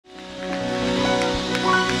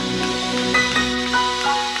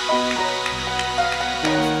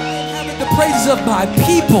praises of my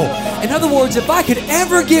people. In other words, if I could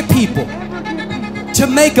ever get people to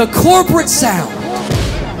make a corporate sound,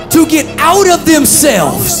 to get out of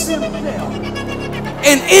themselves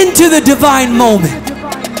and into the divine moment,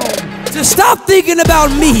 to stop thinking about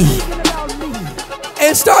me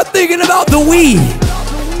and start thinking about the we.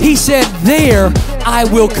 He said, there I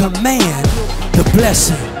will command the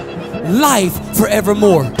blessing, life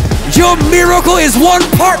forevermore. Your miracle is one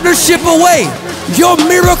partnership away. Your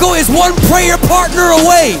miracle is one prayer partner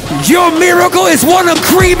away. Your miracle is one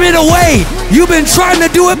agreement away. You've been trying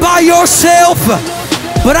to do it by yourself,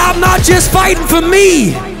 but I'm not just fighting for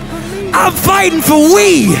me. I'm fighting for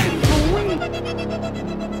we.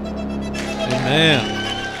 Amen.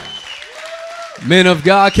 Men of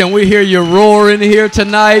God, can we hear you roar in here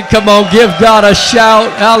tonight? Come on, give God a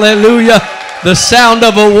shout. Hallelujah. The sound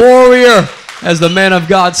of a warrior, as the man of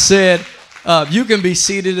God said. You can be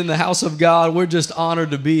seated in the house of God. We're just honored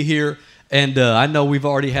to be here. And I know we've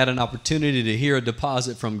already had an opportunity to hear a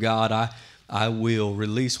deposit from God. I will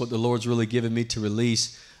release what the Lord's really given me to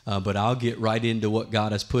release. But I'll get right into what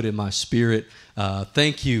God has put in my spirit.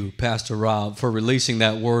 Thank you, Pastor Rob, for releasing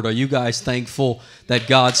that word. Are you guys thankful that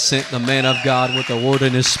God sent the man of God with the word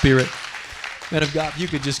in his spirit? Man of God, if you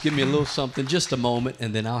could just give me a little something, just a moment,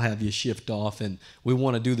 and then I'll have you shift off. And we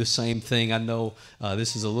want to do the same thing. I know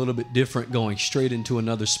this is a little bit different, going straight into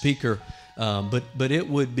another speaker, but it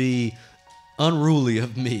would be unruly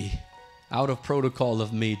of me, out of protocol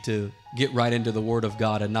of me, to get right into the word of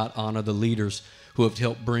God and not honor the leaders who have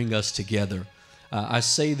helped bring us together. I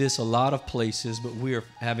say this a lot of places, but we are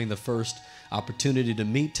having the first opportunity to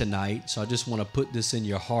meet tonight, so I just want to put this in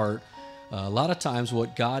your heart. A lot of times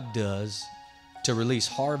what God does to release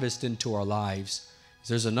harvest into our lives is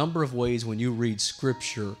there's a number of ways when you read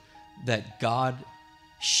Scripture that God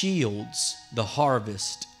shields the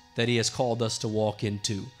harvest that He has called us to walk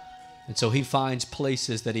into. And so He finds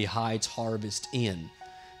places that He hides harvest in.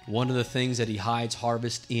 One of the things that He hides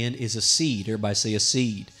harvest in is a seed. Everybody say a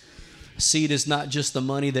seed. A seed is not just the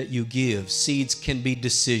money that you give. Seeds can be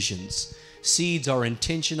decisions. Seeds are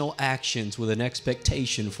intentional actions with an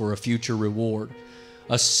expectation for a future reward.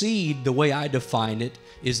 A seed, the way I define it,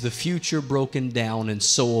 is the future broken down in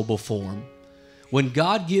sowable form. When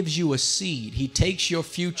God gives you a seed, He takes your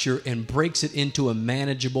future and breaks it into a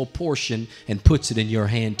manageable portion and puts it in your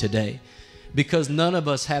hand today. Because none of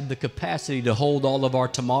us have the capacity to hold all of our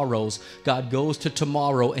tomorrows, God goes to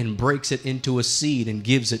tomorrow and breaks it into a seed and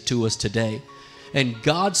gives it to us today. And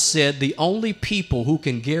God said the only people who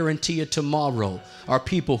can guarantee a tomorrow are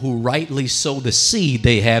people who rightly sow the seed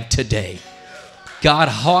they have today. God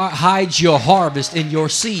hides your harvest in your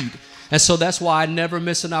seed. And so that's why I never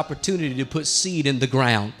miss an opportunity to put seed in the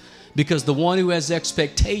ground. Because the one who has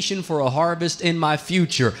expectation for a harvest in my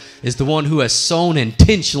future is the one who has sown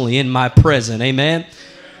intentionally in my present. Amen?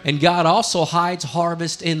 And God also hides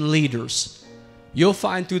harvest in leaders. You'll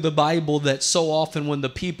find through the Bible that so often when the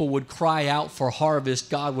people would cry out for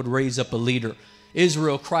harvest, God would raise up a leader.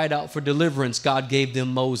 Israel cried out for deliverance, God gave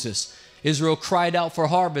them Moses. Israel cried out for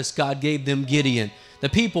harvest, God gave them Gideon. The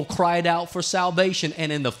people cried out for salvation,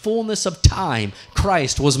 and in the fullness of time,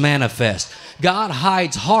 Christ was manifest. God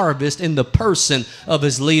hides harvest in the person of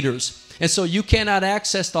His leaders. And so you cannot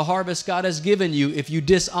access the harvest God has given you if you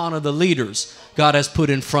dishonor the leaders God has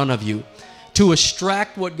put in front of you. To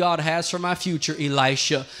extract what God has for my future,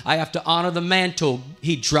 Elisha, I have to honor the mantle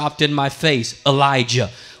He dropped in my face,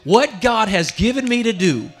 Elijah. What God has given me to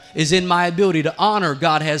do is in my ability to honor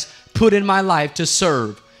God has put in my life to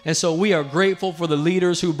serve. And so we are grateful for the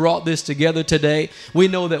leaders who brought this together today. We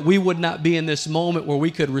know that we would not be in this moment where we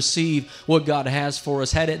could receive what God has for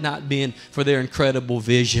us had it not been for their incredible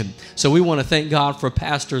vision. So we want to thank God for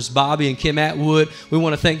Pastors Bobby and Kim Atwood. We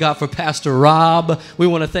want to thank God for Pastor Rob. We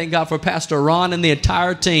want to thank God for Pastor Ron and the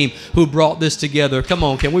entire team who brought this together. Come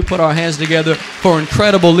on, can we put our hands together for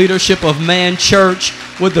incredible leadership of Man Church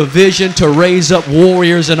with the vision to raise up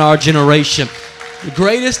warriors in our generation. The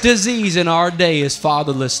greatest disease in our day is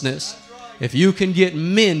fatherlessness. If you can get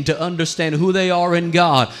men to understand who they are in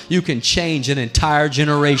God, you can change an entire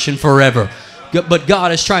generation forever. But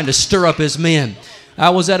God is trying to stir up His men.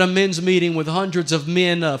 I was at a men's meeting with hundreds of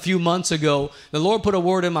men a few months ago. The Lord put a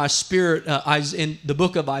word in my spirit in the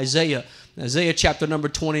book of Isaiah. Isaiah chapter number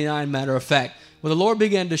 29, matter of fact. When the Lord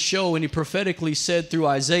began to show, and He prophetically said through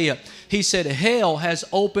Isaiah, He said, hell has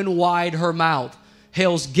opened wide her mouth.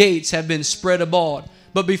 Hell's gates have been spread abroad.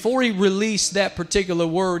 But before He released that particular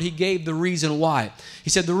word, He gave the reason why. He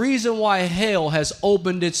said the reason why hell has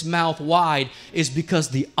opened its mouth wide is because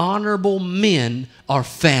the honorable men are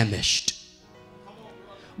famished.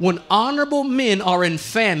 When honorable men are in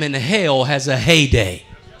famine, hell has a heyday.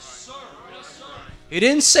 He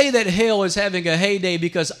didn't say that hell is having a heyday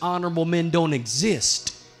because honorable men don't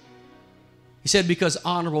exist. He said because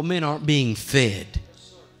honorable men aren't being fed.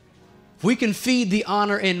 If we can feed the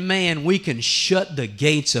honor in man, we can shut the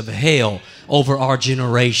gates of hell over our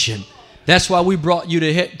generation. That's why we brought you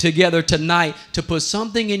together tonight, to put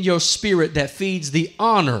something in your spirit that feeds the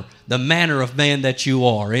honor, the manner of man that you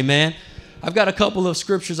are. Amen. I've got a couple of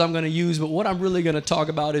scriptures I'm going to use, but what I'm really going to talk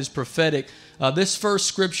about is prophetic. This first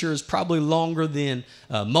scripture is probably longer than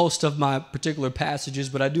most of my particular passages,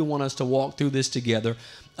 but I do want us to walk through this together.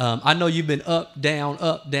 I know you've been up, down,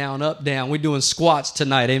 up, down, up, down. We're doing squats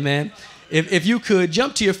tonight, amen? If you could,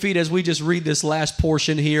 jump to your feet as we just read this last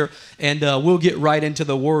portion here, and we'll get right into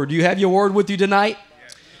the word. Do you have your word with you tonight?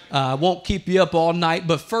 I won't keep you up all night,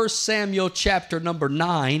 but 1 Samuel chapter number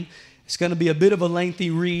 9. It's going to be a bit of a lengthy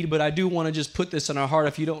read, but I do want to just put this in our heart.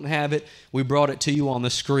 If you don't have it, we brought it to you on the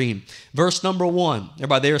screen. Verse number 1.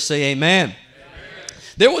 Everybody there say amen. Amen.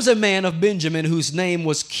 There was a man of Benjamin whose name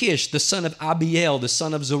was Kish, the son of Abiel, the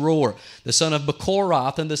son of Zeror, the son of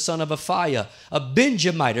Bechorath, and the son of Aphiah, a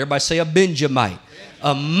Benjamite. Everybody say a Benjamite.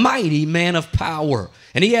 A mighty man of power.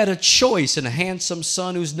 And he had a choice and a handsome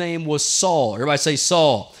son whose name was Saul. Everybody say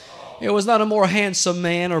Saul. There was not a more handsome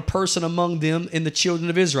man or person among them in the children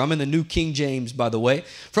of Israel. I'm in the New King James, by the way.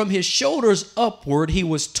 From his shoulders upward, he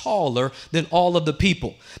was taller than all of the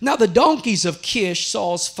people. Now the donkeys of Kish,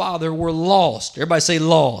 Saul's father, were lost. Everybody say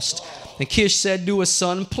lost. And Kish said to his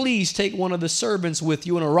son, please take one of the servants with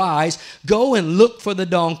you and arise, go and look for the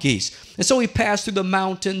donkeys. And so he passed through the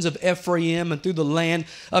mountains of Ephraim and through the land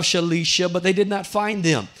of Shalisha, but they did not find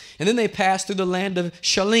them. And then they passed through the land of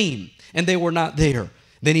Shalim, and they were not there.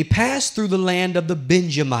 Then he passed through the land of the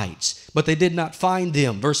Benjamites, but they did not find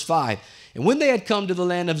them. Verse 5. And when they had come to the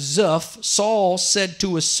land of Zuph, Saul said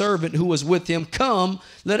to his servant who was with him, come,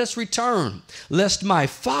 let us return, lest my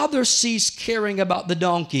father cease caring about the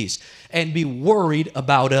donkeys and be worried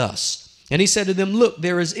about us. And he said to them, look,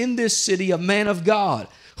 there is in this city a man of God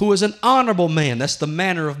who is an honorable man. That's the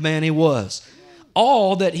manner of man he was.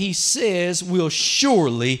 All that he says will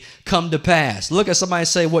surely come to pass. Look at somebody and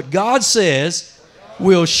say, what God says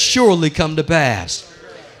will surely come to pass.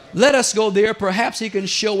 Let us go there. Perhaps he can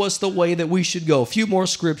show us the way that we should go. A few more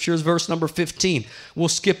scriptures. Verse number 15. We'll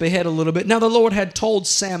skip ahead a little bit. Now the Lord had told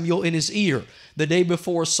Samuel in his ear the day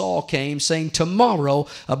before Saul came, saying, tomorrow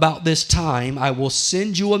about this time I will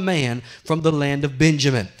send you a man from the land of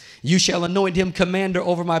Benjamin. You shall anoint him commander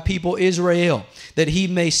over my people Israel, that he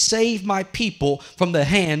may save my people from the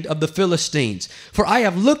hand of the Philistines. For I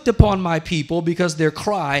have looked upon my people because their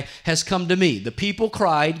cry has come to me. The people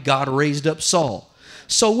cried, God raised up Saul.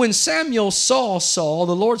 So when Samuel saw Saul,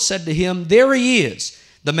 the Lord said to him, there he is,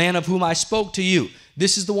 the man of whom I spoke to you.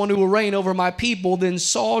 This is the one who will reign over my people. Then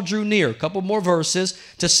Saul drew near, a couple more verses,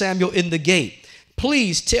 to Samuel in the gate.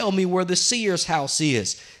 Please tell me where the seer's house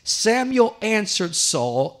is. Samuel answered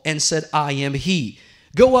Saul and said, I am he.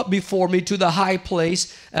 Go up before me to the high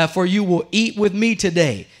place, for you will eat with me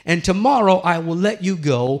today. And tomorrow I will let you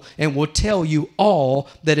go and will tell you all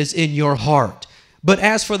that is in your heart. But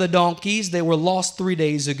as for the donkeys, they were lost 3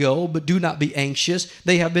 days ago, but do not be anxious.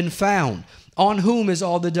 They have been found. On whom is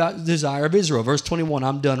all the desire of Israel? Verse 21,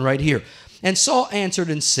 I'm done right here. And Saul answered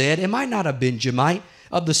and said, am I not a Benjamite,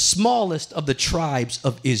 of the smallest of the tribes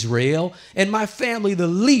of Israel, and my family the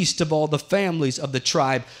least of all the families of the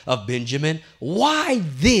tribe of Benjamin? Why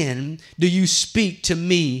then do you speak to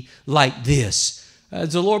me like this?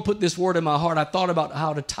 As the Lord put this word in my heart, I thought about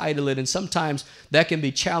how to title it, and sometimes that can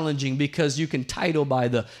be challenging because you can title by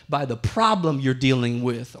the problem you're dealing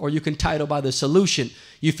with, or you can title by the solution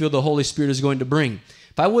you feel the Holy Spirit is going to bring.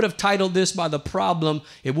 If I would have titled this by the problem,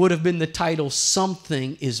 it would have been the title,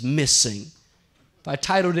 Something is Missing. If I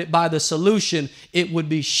titled it by the solution, it would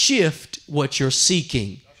be Shift What You're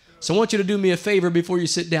Seeking. So I want you to do me a favor before you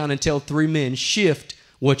sit down and tell 3 men, shift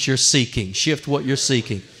what you're seeking. Shift what you're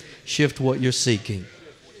seeking. Shift what you're seeking.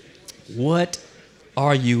 What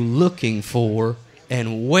are you looking for,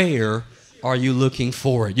 and where are you looking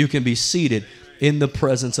for it? You can be seated in the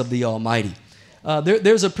presence of the Almighty.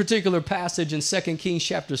 There's a particular passage in 2 Kings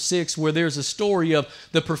chapter 6 where there's a story of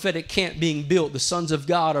the prophetic camp being built. The sons of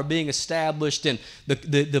God are being established, and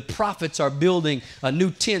the prophets are building new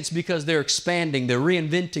tents because they're expanding. They're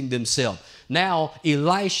reinventing themselves. Now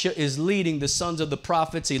Elisha is leading the sons of the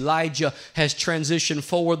prophets. Elijah has transitioned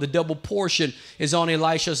forward. The double portion is on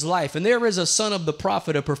Elisha's life. And there is a son of the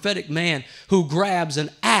prophet, a prophetic man, who grabs an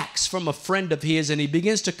axe from a friend of his, and he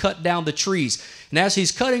begins to cut down the trees. And as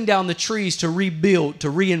he's cutting down the trees to rebuild,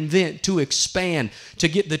 to reinvent, to expand, to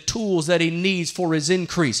get the tools that he needs for his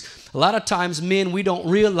increase. A lot of times, men, we don't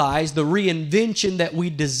realize the reinvention that we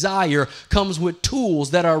desire comes with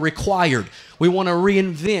tools that are required. We want to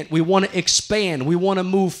reinvent. We want to expand. We want to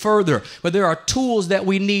move further. But there are tools that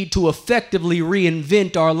we need to effectively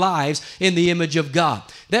reinvent our lives in the image of God.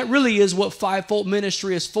 That really is what fivefold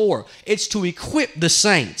ministry is for. It's to equip the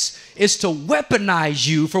saints. It's to weaponize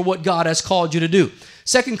you for what God has called you to do.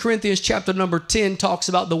 2 Corinthians chapter number 10 talks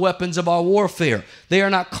about the weapons of our warfare. They are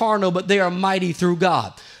not carnal, but they are mighty through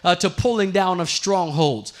God, to pulling down of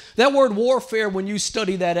strongholds. That word warfare, when you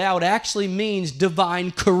study that out, actually means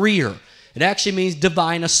divine career. It actually means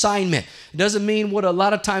divine assignment. It doesn't mean what a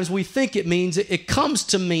lot of times we think it means. It comes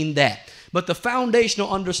to mean that. But the foundational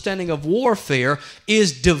understanding of warfare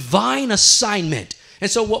is divine assignment. And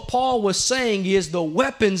so what Paul was saying is the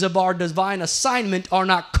weapons of our divine assignment are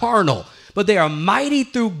not carnal, but they are mighty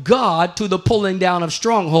through God to the pulling down of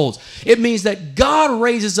strongholds. It means that God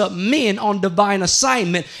raises up men on divine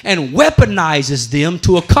assignment and weaponizes them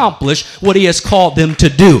to accomplish what he has called them to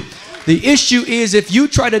do. The issue is if you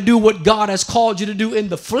try to do what God has called you to do in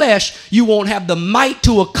the flesh, you won't have the might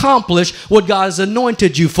to accomplish what God has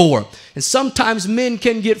anointed you for. And sometimes men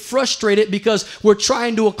can get frustrated because we're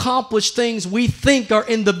trying to accomplish things we think are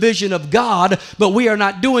in the vision of God, but we are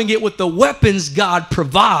not doing it with the weapons God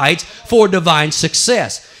provides for divine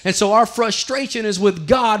success. And so our frustration is with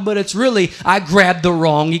God, but it's really, I grabbed the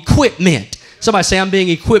wrong equipment. Somebody say, I'm being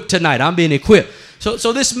equipped tonight. I'm being equipped.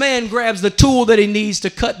 So this man grabs the tool that he needs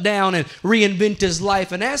to cut down and reinvent his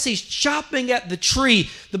life. And as he's chopping at the tree,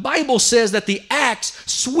 the Bible says that the axe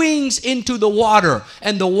swings into the water,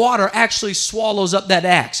 and the water actually swallows up that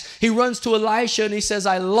axe. He runs to Elisha and he says,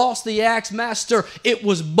 I lost the axe, master. It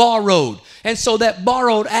was borrowed. And so that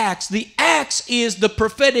borrowed axe, the axe is the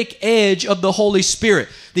prophetic edge of the Holy Spirit.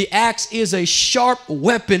 The axe is a sharp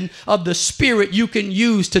weapon of the Spirit you can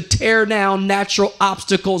use to tear down natural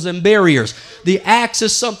obstacles and barriers. The axe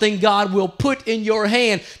is something God will put in your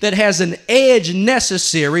hand that has an edge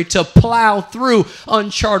necessary to plow through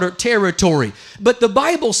uncharted territory. But the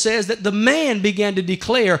Bible says that the man began to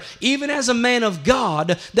declare, even as a man of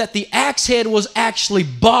God, that the axe head was actually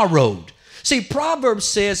borrowed. See, Proverbs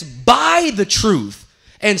says, buy the truth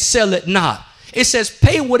and sell it not. It says,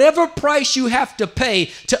 pay whatever price you have to pay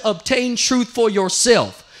to obtain truth for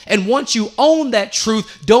yourself. And once you own that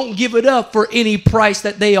truth, don't give it up for any price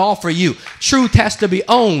that they offer you. Truth has to be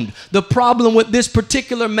owned. The problem with this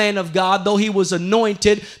particular man of God, though he was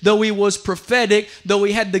anointed, though he was prophetic, though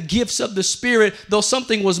he had the gifts of the Spirit, though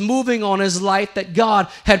something was moving on his life that God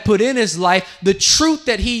had put in his life, the truth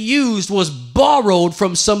that he used was borrowed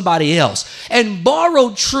from somebody else. And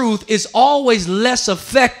borrowed truth is always less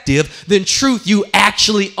effective than truth you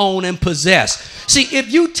actually own and possess. See,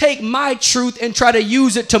 if you take my truth and try to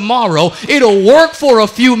use it tomorrow, it'll work for a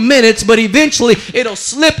few minutes, but eventually it'll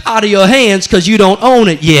slip out of your hands because you don't own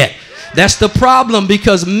it yet. That's the problem,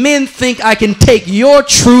 because men think I can take your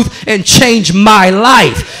truth and change my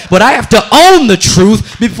life. But I have to own the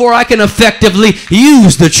truth before I can effectively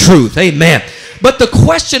use the truth. Amen. But the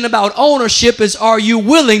question about ownership is, are you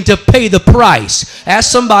willing to pay the price?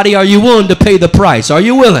 Ask somebody, are you willing to pay the price? Are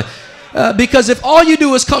you willing? Because if all you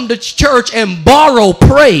do is come to church and borrow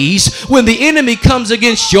praise, when the enemy comes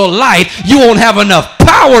against your life, you won't have enough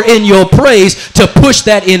power in your praise to push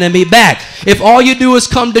that enemy back. If all you do is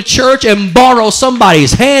come to church and borrow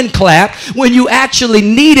somebody's hand clap, when you actually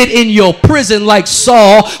need it in your prison like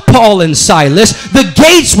Saul, Paul, and Silas, the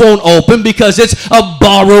gates won't open because it's a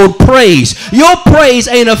borrowed praise. Your praise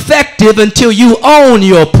ain't effective until you own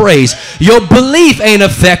your praise. Your belief ain't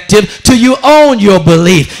effective till you own your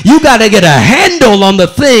belief. You got to get a handle on the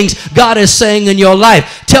things God is saying in your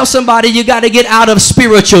life. Tell somebody you got to get out of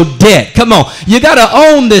spiritual debt. Come on. You got to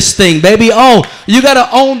own this thing, baby. Own. You got to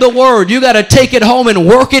own the word. You got to take it home and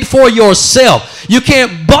work it for yourself. You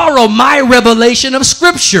can't borrow my revelation of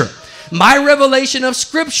Scripture. My revelation of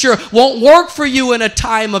Scripture won't work for you in a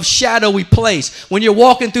time of shadowy place, when you're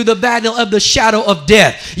walking through the valley of the shadow of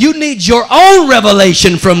death. You need your own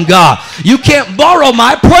revelation from God. You can't borrow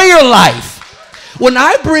my prayer life. When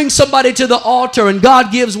I bring somebody to the altar and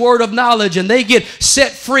God gives word of knowledge and they get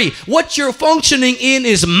set free, what you're functioning in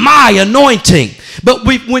is my anointing. But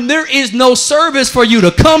when there is no service for you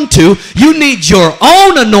to come to, you need your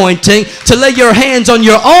own anointing to lay your hands on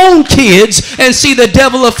your own kids and see the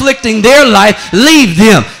devil afflicting their life. Leave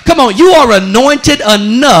them. Come on, you are anointed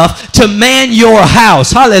enough to man your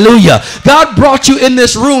house. Hallelujah. God brought you in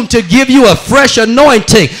this room to give you a fresh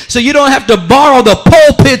anointing, so you don't have to borrow the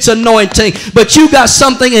pulpit's anointing, but you got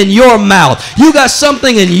something in your mouth. You got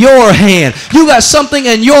something in your hand. You got something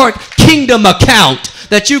in your kingdom account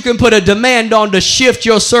that you can put a demand on to shift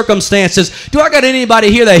your circumstances. Do I got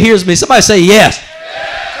anybody here that hears me? Somebody say yes.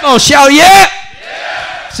 Come on, shout yeah.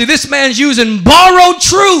 See, this man's using borrowed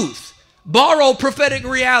truth, borrowed prophetic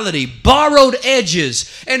reality, borrowed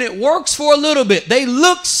edges, and it works for a little bit. They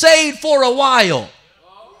look saved for a while.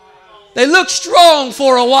 They look strong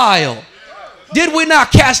for a while. Did we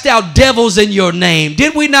not cast out devils in your name?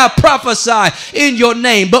 Did we not prophesy in your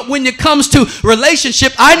name? But when it comes to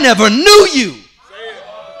relationship, I never knew you.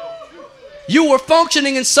 You were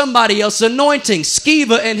functioning in somebody else's anointing.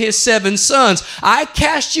 Sceva and his 7 sons. I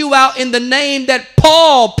cast you out in the name that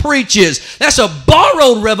Paul preaches. That's a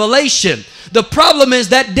borrowed revelation. The problem is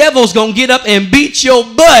that devil's going to get up and beat your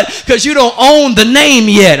butt because you don't own the name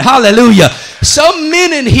yet. Hallelujah. Some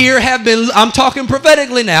men in here have been, I'm talking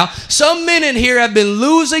prophetically now, some men in here have been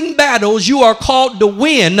losing battles you are called to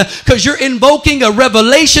win because you're invoking a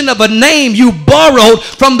revelation of a name you borrowed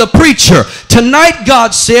from the preacher. Tonight,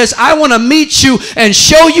 God says, I want to meet you and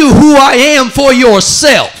show you who I am for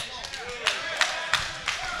yourself.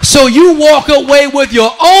 So you walk away with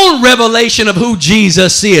your own revelation of who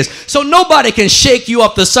Jesus is. So nobody can shake you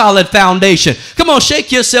off the solid foundation. Come on,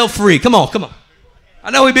 shake yourself free. Come on, come on. I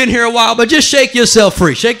know we've been here a while, but just shake yourself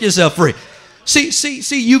free. Shake yourself free.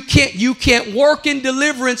 See, you can't work in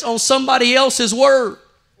deliverance on somebody else's word.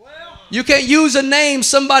 You can't use a name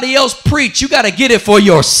somebody else preach. You got to get it for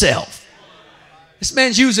yourself. This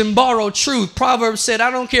man's using borrowed truth. Proverbs said, I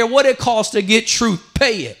don't care what it costs to get truth,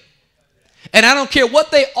 pay it. And I don't care what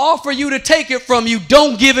they offer you to take it from you,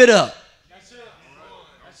 don't give it up. That's it.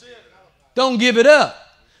 That's it. Don't give it up.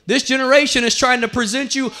 This generation is trying to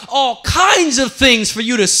present you all kinds of things for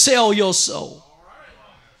you to sell your soul,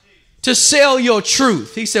 to sell your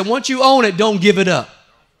truth. He said, once you own it, don't give it up.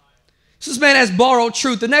 So this man has borrowed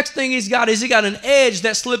truth. The next thing he's got is he got an edge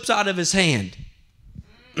that slips out of his hand.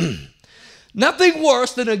 Nothing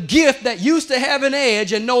worse than a gift that used to have an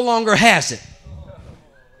edge and no longer has it.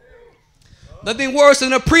 Nothing worse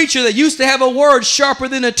than a preacher that used to have a word sharper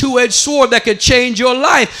than a two-edged sword that could change your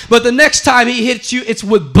life. But the next time he hits you, it's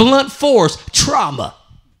with blunt force, trauma.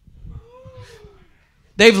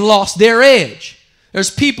 They've lost their edge.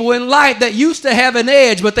 There's people in life that used to have an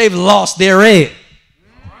edge, but they've lost their edge.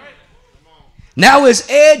 Now his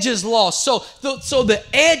edge is lost. So the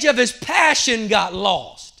edge of his passion got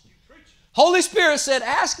lost. Holy Spirit said,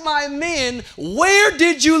 ask my men, where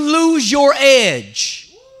did you lose your edge?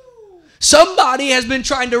 Somebody has been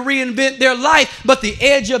trying to reinvent their life, but the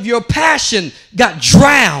edge of your passion got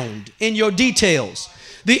drowned in your details.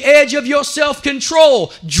 The edge of your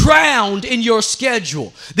self-control drowned in your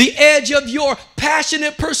schedule. The edge of your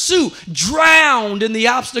passionate pursuit drowned in the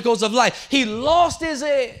obstacles of life. He lost his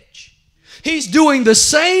edge. He's doing the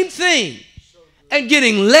same thing and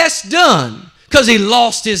getting less done because he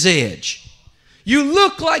lost his edge. You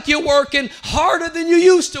look like you're working harder than you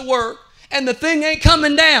used to work, and the thing ain't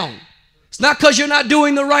coming down. It's not because you're not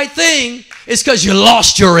doing the right thing. It's because you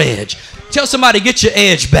lost your edge. Tell somebody, get your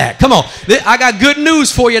edge back. Come on. I got good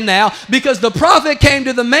news for you now, because the prophet came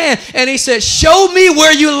to the man and he said, show me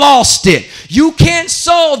where you lost it. You can't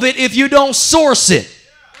solve it if you don't source it.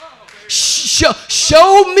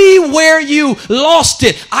 Show me where you lost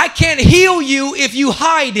it. I can't heal you if you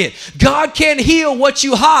hide it. God can't heal what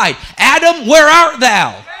you hide. Adam, where art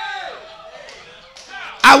thou?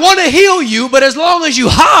 I want to heal you, but as long as you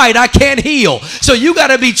hide, I can't heal. So you got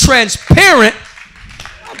to be transparent.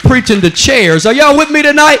 I'm preaching to chairs. Are y'all with me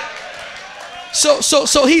tonight?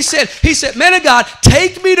 So he said, man of God,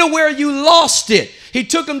 take me to where you lost it. He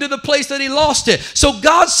took him to the place that he lost it. So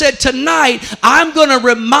God said, tonight, I'm going to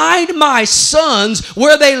remind my sons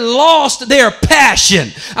where they lost their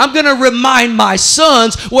passion. I'm going to remind my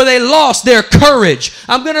sons where they lost their courage.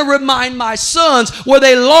 I'm going to remind my sons where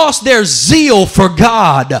they lost their zeal for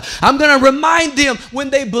God. I'm going to remind them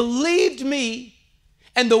when they believed me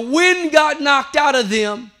and the wind got knocked out of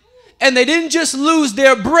them and they didn't just lose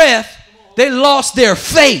their breath, they lost their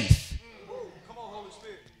faith.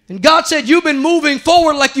 And God said, you've been moving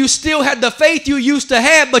forward like you still had the faith you used to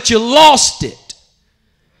have, but you lost it.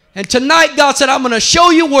 And tonight, God said, I'm going to show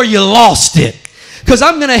you where you lost it, because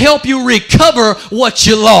I'm going to help you recover what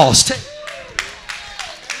you lost.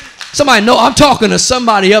 Somebody know I'm talking to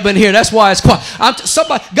somebody up in here. That's why it's quiet.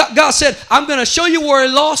 God said, I'm going to show you where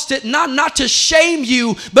he lost it, not to shame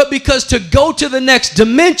you, but because to go to the next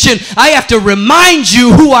dimension, I have to remind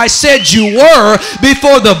you who I said you were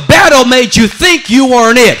before the battle made you think you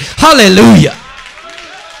weren't it. Hallelujah.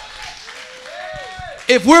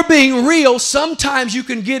 If we're being real, sometimes you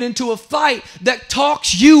can get into a fight that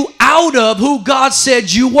talks you out of who God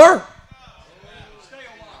said you were.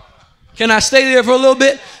 Can I stay there for a little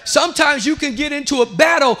bit? Sometimes you can get into a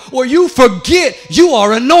battle where you forget you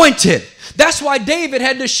are anointed. That's why David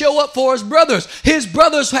had to show up for his brothers. His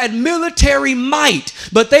brothers had military might,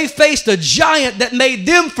 but they faced a giant that made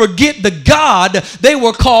them forget the God they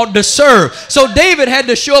were called to serve. So David had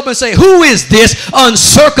to show up and say, who is this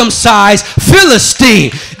uncircumcised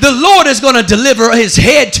Philistine? The Lord is going to deliver his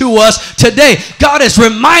head to us today. God is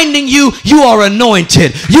reminding you, you are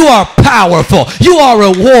anointed. You are powerful. You are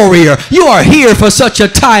a warrior. You are here for such a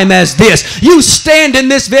time as this. You stand in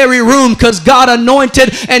this very room because God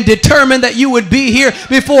anointed and determined that you would be here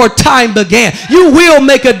before time began. You will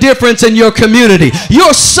make a difference in your community.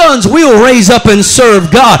 Your sons will raise up and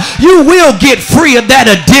serve God. You will get free of that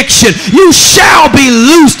addiction. You shall be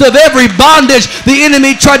loosed of every bondage the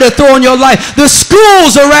enemy tried to throw in your life. The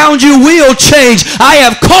schools around you will change. I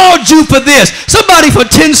have called you for this. Somebody for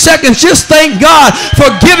 10 seconds just thank God for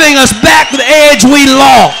giving us back the edge we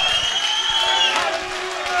lost.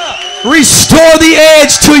 Restore the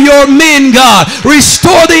edge to your men, God.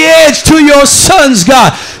 Restore the edge to your sons,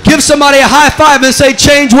 God. Give somebody a high five and say,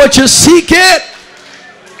 change what you seek it.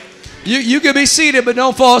 You can be seated, but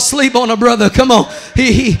don't fall asleep on a brother. Come on.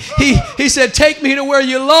 He said, take me to where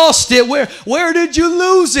you lost it. Where did you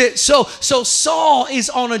lose it? So Saul is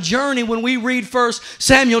on a journey. When we read 1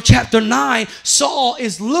 Samuel chapter 9, Saul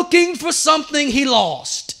is looking for something he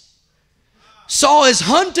lost. Saul is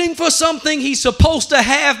hunting for something he's supposed to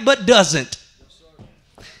have but doesn't.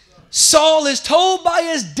 Saul is told by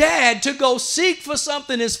his dad to go seek for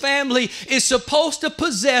something his family is supposed to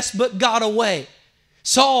possess but got away.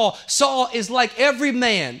 Saul is like every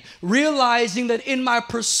man, realizing that in my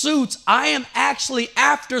pursuits, I am actually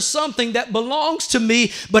after something that belongs to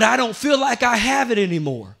me, but I don't feel like I have it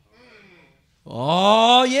anymore.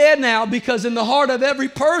 Oh, yeah, now, because in the heart of every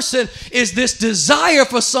person is this desire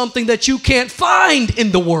for something that you can't find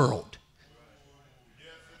in the world.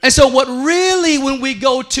 And so when we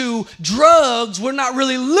go to drugs, we're not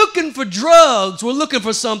really looking for drugs. We're looking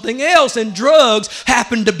for something else, and drugs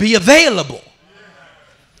happen to be available.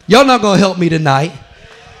 Y'all not going to help me tonight.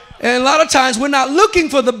 And a lot of times we're not looking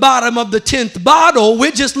for the bottom of the 10th bottle.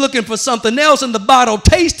 We're just looking for something else, and the bottle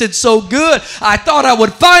tasted so good, I thought I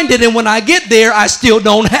would find it, and when I get there, I still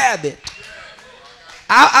don't have it.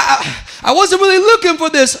 I wasn't really looking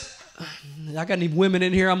for this. I got any women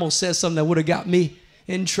in here? I'm going to say something that would have got me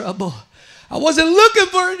in trouble. I wasn't looking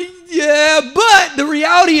for it. Yeah, but the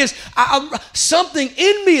reality is something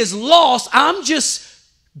in me is lost. I'm just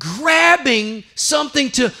grabbing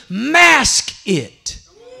something to mask it.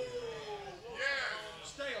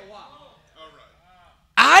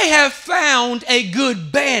 I have found a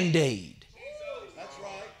good Band-Aid.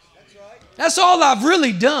 That's all I've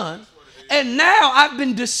really done. And now I've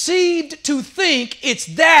been deceived to think it's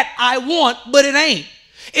that I want, but it ain't.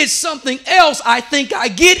 It's something else I think I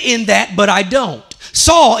get in that, but I don't.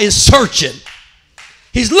 Saul is searching.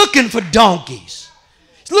 He's looking for donkeys.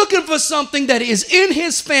 He's looking for something that is in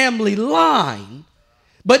his family line,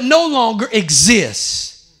 but no longer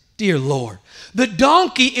exists. Dear Lord. The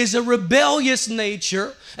donkey is a rebellious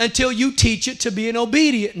nature until you teach it to be an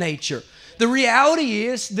obedient nature. The reality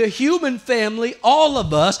is the human family, all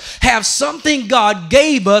of us, have something God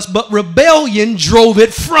gave us, but rebellion drove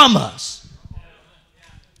it from us.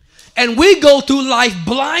 And we go through life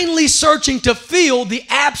blindly searching to fill the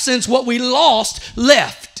absence, what we lost,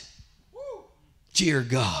 left. Dear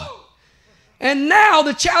God. And now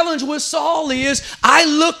the challenge with Saul is, I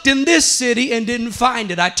looked in this city and didn't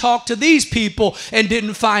find it. I talked to these people and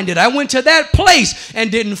didn't find it. I went to that place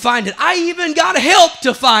and didn't find it. I even got help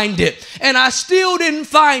to find it, and I still didn't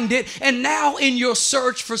find it. And now in your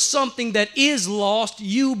search for something that is lost,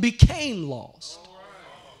 you became lost.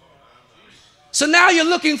 So now you're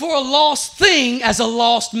looking for a lost thing as a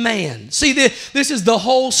lost man. See, this is the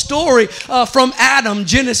whole story from Adam,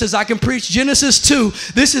 Genesis. I can preach Genesis 2.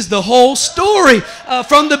 This is the whole story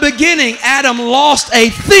from the beginning. Adam lost a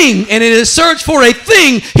thing, and in his search for a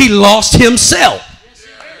thing, he lost himself.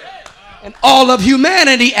 And all of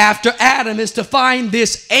humanity after Adam is to find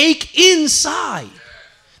this ache inside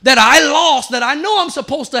that I lost, that I know I'm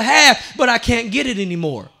supposed to have, but I can't get it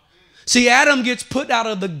anymore. See, Adam gets put out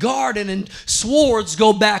of the garden and swords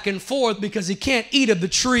go back and forth because he can't eat of the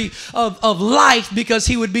tree of life because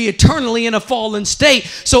he would be eternally in a fallen state.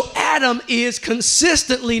 So Adam is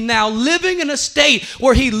consistently now living in a state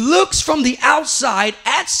where he looks from the outside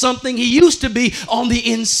at something he used to be on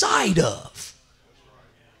the inside of.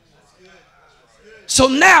 So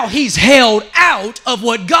now he's held out of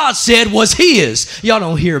what God said was his. Y'all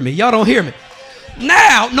don't hear me. Y'all don't hear me.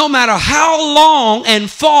 Now, no matter how long and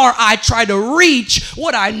far I try to reach,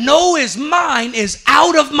 what I know is mine is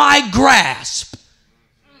out of my grasp.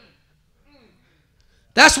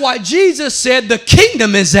 That's why Jesus said the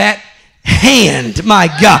kingdom is at hand. My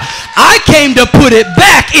God, I came to put it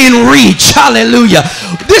back in reach. Hallelujah.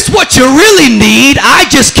 This is what you really need. I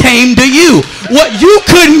just came to you. What you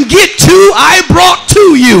couldn't get to, I brought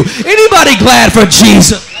to you. Anybody glad for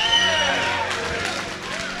Jesus?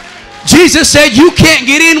 Jesus said, you can't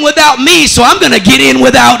get in without me, so I'm going to get in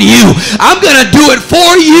without you. I'm going to do it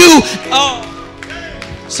for you.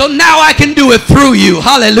 So now I can do it through you.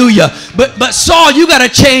 Hallelujah. But Saul, you got to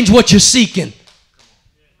change what you're seeking.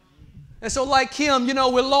 And so like him, you know,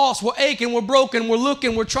 we're lost, we're aching, we're broken, we're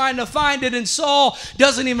looking, we're trying to find it. And Saul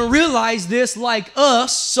doesn't even realize this. Like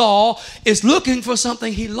us, Saul is looking for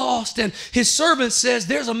something he lost. And his servant says,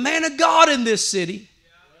 there's a man of God in this city.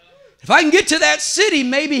 If I can get to that city,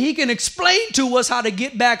 maybe he can explain to us how to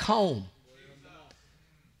get back home.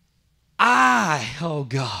 Oh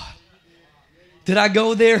God. Did I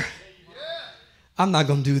go there? I'm not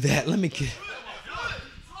going to do that. Let me get.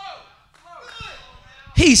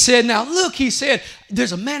 He said, now look, he said,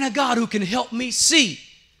 there's a man of God who can help me see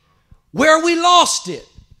where we lost it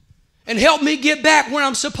and help me get back where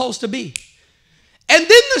I'm supposed to be. And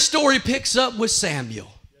then the story picks up with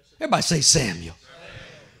Samuel. Everybody say Samuel.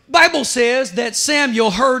 Bible says that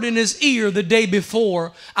Samuel heard in his ear the day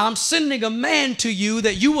before, I'm sending a man to you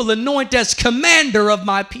that you will anoint as commander of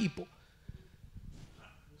my people.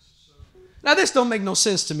 Now this don't make no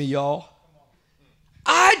sense to me, y'all.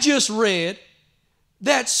 I just read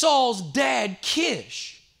that Saul's dad,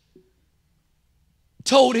 Kish,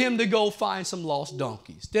 told him to go find some lost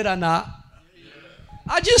donkeys. Did I not?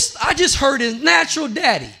 I just heard his natural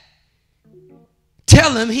daddy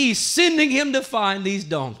tell him he's sending him to find these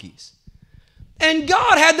donkeys. And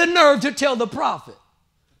God had the nerve to tell the prophet,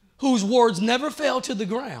 whose words never fell to the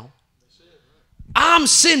ground, I'm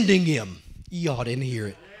sending him. Y'all didn't hear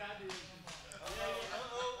it.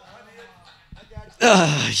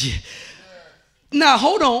 Yeah. Now,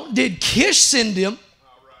 hold on. Did Kish send him?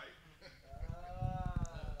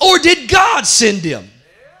 Or did God send him?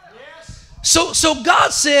 So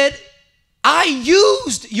God said, I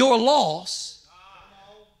used your loss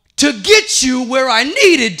to get you where I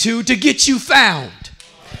needed to get you found.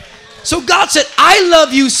 So God said, I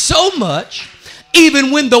love you so much,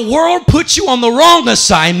 even when the world puts you on the wrong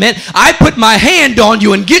assignment, I put my hand on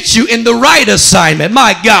you and get you in the right assignment.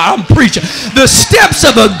 My God, I'm preaching. The steps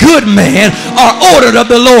of a good man are ordered of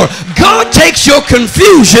the Lord. God takes your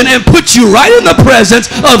confusion and puts you right in the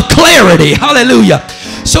presence of clarity. Hallelujah.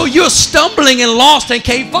 So you're stumbling and lost and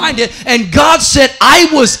can't find it. And God said, I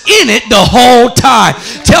was in it the whole time.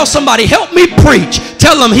 Tell somebody, help me preach.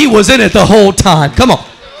 Tell them he was in it the whole time. Come on.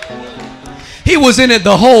 He was in it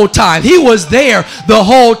the whole time. He was there the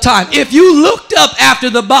whole time. If you looked up after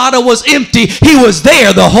the bottle was empty, he was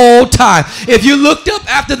there the whole time. If you looked up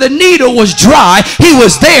after the needle was dry, he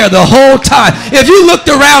was there the whole time. If you looked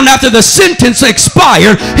around after the sentence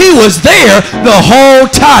expired, he was there the whole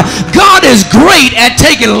time. God is great at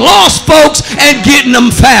taking lost folks and getting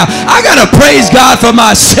them found. I got to praise God for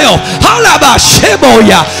myself.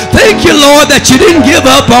 Thank you, Lord, that you didn't give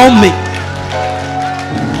up on me.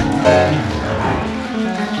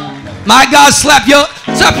 My God, slap your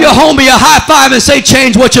homie a high five and say,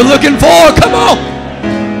 change what you're looking for. Come on.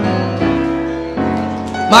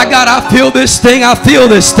 My God, I feel this thing. I feel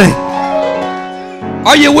this thing.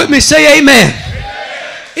 Are you with me? Say amen.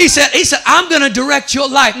 He said, I'm going to direct your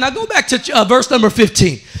life. Now go back to verse number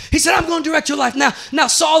 15. He said, I'm going to direct your life. Now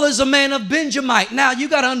Saul is a man of Benjamite. Now you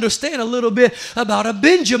got to understand a little bit about a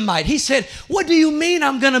Benjamite. He said, what do you mean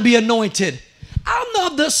I'm going to be anointed?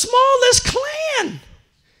 I'm of the smallest clan.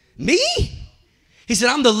 Me? He said,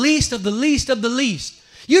 I'm the least of the least of the least.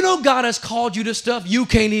 You know God has called you to stuff you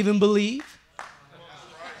can't even believe.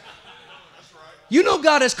 You know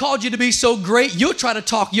God has called you to be so great, you'll try to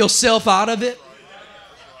talk yourself out of it.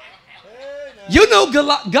 You know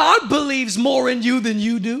God believes more in you than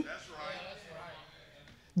you do.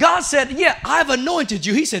 God said, yeah, I've anointed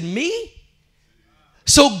you. He said, me?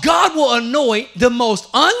 So God will anoint the most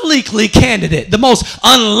unlikely candidate, the most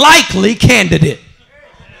unlikely candidate.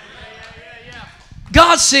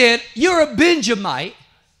 God said, you're a Benjamite.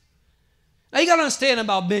 Now you got to understand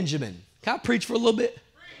about Benjamin. Can I preach for a little bit?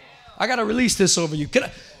 I got to release this over you.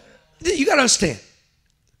 You got to understand.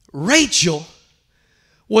 Rachel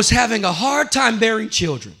was having a hard time bearing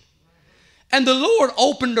children. And the Lord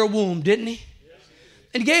opened her womb, didn't he?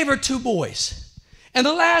 And gave her 2 boys. And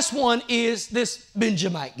the last one is this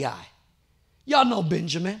Benjamite guy. Y'all know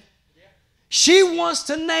Benjamin. She wants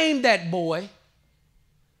to name that boy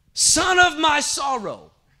Son of My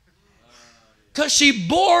Sorrow, because she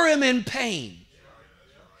bore him in pain.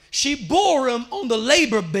 She bore him on the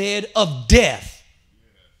labor bed of death.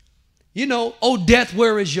 You know, oh death,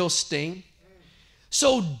 where is your sting?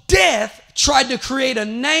 So death tried to create a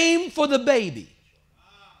name for the baby.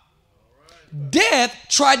 Death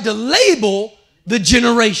tried to label the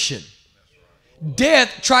generation.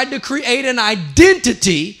 Death tried to create an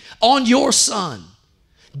identity on your son.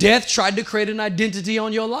 Death tried to create an identity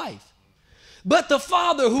on your life. But the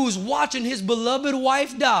father who's watching his beloved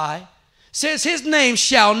wife die says his name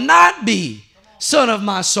shall not be Son of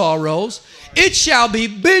My Sorrows. It shall be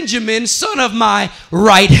Benjamin, son of my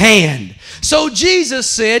right hand. So Jesus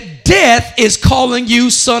said, death is calling you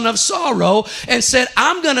son of sorrow, and said,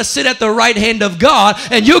 I'm going to sit at the right hand of God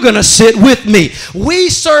and you're going to sit with me. We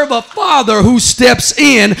serve a Father who steps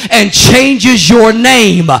in and changes your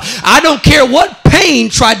name. I don't care what pain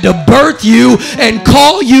tried to birth you and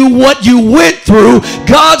call you what you went through.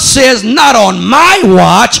 God says, not on my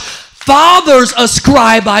watch. Fathers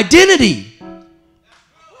ascribe identity.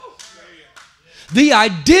 The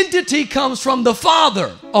identity comes from the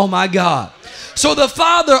Father. Oh my God. So the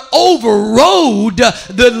Father overrode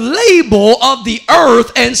the label of the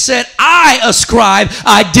earth and said, I ascribe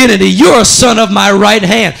identity. You're a son of my right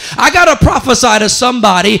hand. I got to prophesy to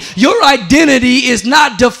somebody. Your identity is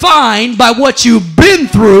not defined by what you've been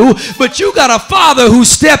through, but you got a Father who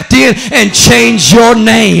stepped in and changed your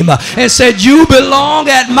name and said, you belong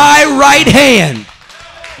at my right hand.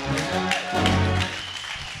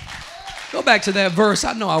 Go back to that verse.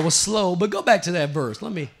 I know I was slow, but go back to that verse.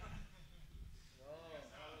 Let me.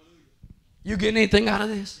 You getting anything out of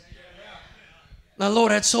this? Now,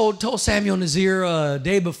 Lord had told Samuel in his ear a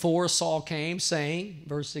day before Saul came, saying,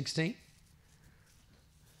 verse 16,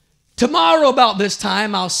 tomorrow about this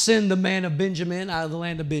time I'll send the man of Benjamin out of the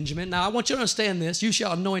land of Benjamin. Now, I want you to understand this. You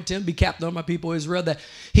shall anoint him, be captain of my people Israel, that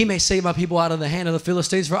he may save my people out of the hand of the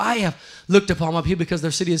Philistines. For I have looked upon my people because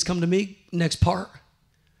their city has come to me. Next part.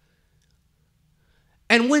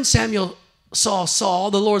 And when Samuel saw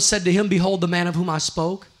Saul, the Lord said to him, behold, the man of whom I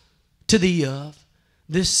spoke to thee of,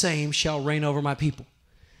 this same shall reign over my people.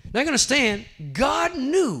 Now you understand, God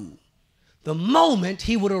knew the moment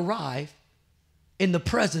he would arrive in the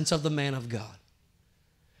presence of the man of God.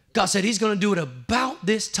 God said he's going to do it about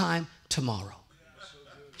this time tomorrow.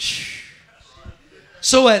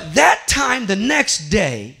 So at that time, the next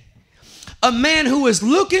day, a man who was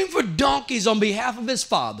looking for donkeys on behalf of his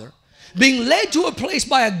father, being led to a place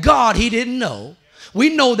by a God he didn't know.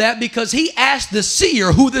 We know that because he asked the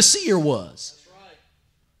seer who the seer was.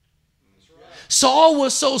 Saul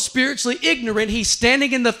was so spiritually ignorant, he's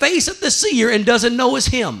standing in the face of the seer and doesn't know it's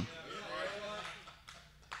him.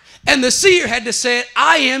 And the seer had to say,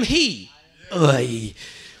 I am he.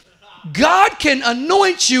 God can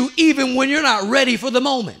anoint you even when you're not ready for the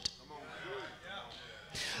moment.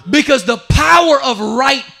 Because the power of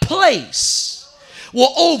right place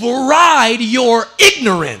will override your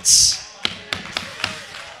ignorance.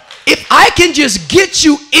 If I can just get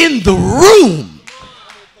you in the room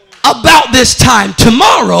about this time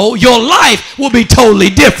tomorrow, your life will be totally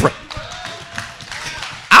different.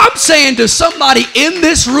 I'm saying to somebody in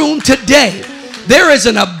this room today, there is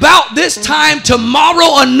an about this time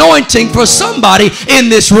tomorrow anointing for somebody in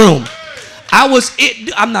this room.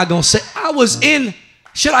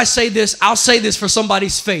 Should I say this? I'll say this for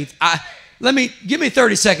somebody's faith. Give me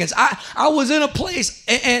 30 seconds. I was in a place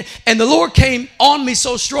and the Lord came on me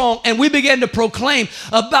so strong, and we began to proclaim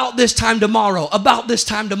about this time tomorrow, about this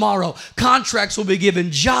time tomorrow. Contracts will be given,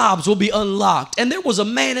 jobs will be unlocked. And there was a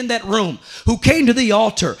man in that room who came to the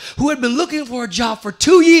altar who had been looking for a job for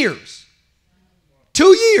 2 years. 2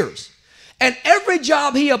 years. And every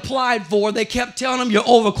job he applied for, they kept telling him, you're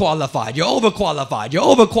overqualified, you're overqualified, you're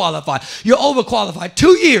overqualified, you're overqualified.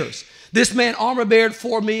 2 years. This man armor bared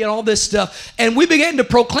for me and all this stuff. And we began to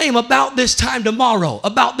proclaim about this time tomorrow,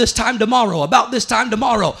 about this time tomorrow, about this time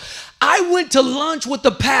tomorrow. I went to lunch with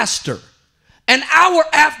the pastor an hour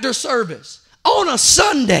after service on a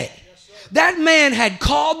Sunday. That man had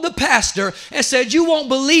called the pastor and said, you won't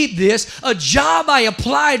believe this. A job I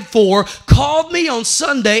applied for called me on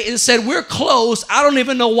Sunday and said, we're closed. I don't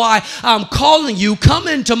even know why I'm calling you. Come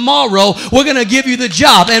in tomorrow. We're going to give you the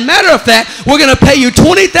job. And matter of fact, we're going to pay you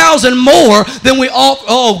 $20,000 more than we all.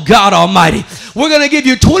 Oh, God Almighty. We're going to give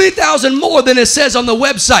you $20,000 more than it says on the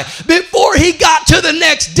website. Before he got to the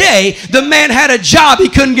next day, the man had a job he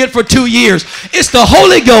couldn't get for 2 years. It's the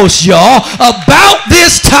Holy Ghost, y'all. About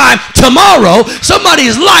this time tomorrow,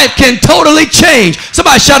 somebody's life can totally change.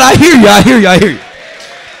 Somebody shout, I hear you, I hear you, I hear you.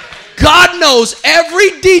 God knows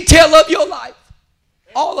every detail of your life.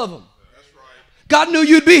 All of them. God knew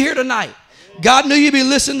you'd be here tonight. God knew you'd be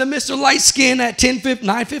listening to Mr. Light Skin at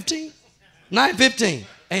 9:15. 9:15.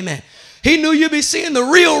 Amen. He knew you'd be seeing the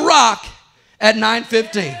real rock at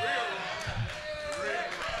 9:15.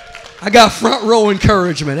 I got front row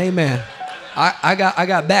encouragement. Amen. I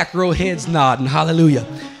got back row heads nodding. Hallelujah.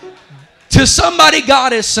 To somebody,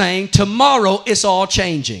 God is saying, tomorrow it's all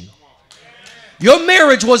changing. Your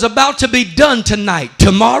marriage was about to be done tonight.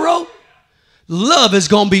 Tomorrow, love is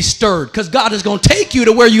going to be stirred because God is going to take you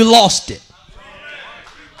to where you lost it.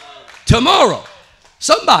 Tomorrow,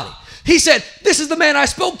 somebody. He said, this is the man I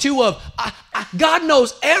spoke to of. God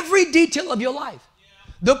knows every detail of your life.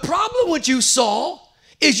 The problem with you, Saul,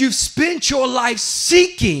 is you've spent your life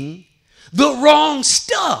seeking the wrong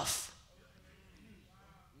stuff.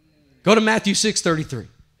 Go to Matthew 6:33.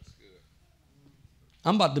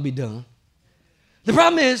 I'm about to be done. The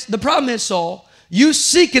problem is, Saul, you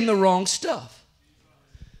seeking the wrong stuff.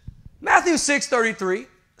 Matthew 6:33,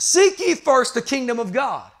 seek ye first the kingdom of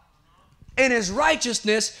God and his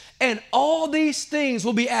righteousness, and all these things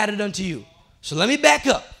will be added unto you. So let me back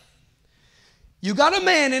up. You got a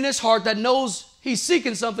man in his heart that knows he's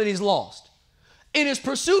seeking something he's lost. In his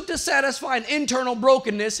pursuit to satisfy an internal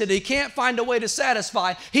brokenness that he can't find a way to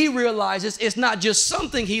satisfy, he realizes it's not just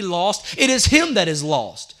something he lost, it is him that is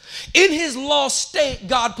lost. In his lost state,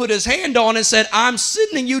 God put his hand on and said, I'm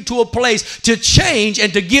sending you to a place to change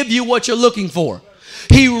and to give you what you're looking for.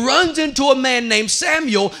 He runs into a man named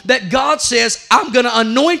Samuel that God says, I'm going to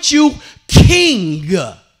anoint you king.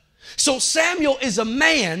 So Samuel is a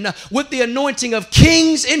man with the anointing of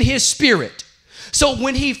kings in his spirit. So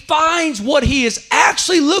when he finds what he is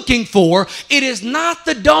actually looking for, it is not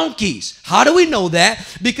the donkeys. How do we know that?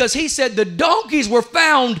 Because he said the donkeys were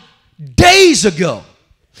found days ago.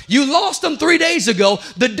 You lost them 3 days ago.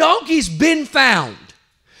 The donkey's been found.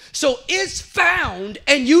 So it's found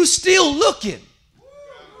and you still looking.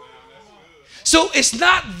 So it's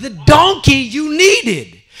not the donkey you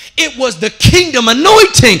needed. It was the kingdom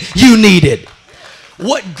anointing you needed.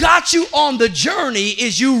 What got you on the journey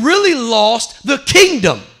is you really lost the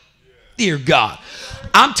kingdom. Dear God.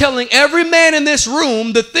 I'm telling every man in this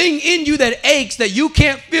room, the thing in you that aches that you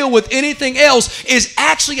can't feel with anything else is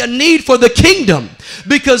actually a need for the kingdom.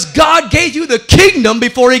 Because God gave you the kingdom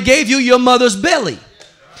before he gave you your mother's belly.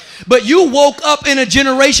 But you woke up in a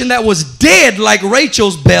generation that was dead like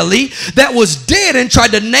Rachel's belly, that was dead and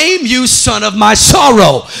tried to name you son of my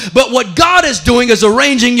sorrow. But what God is doing is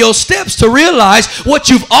arranging your steps to realize what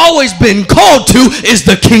you've always been called to is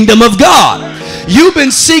the kingdom of God. You've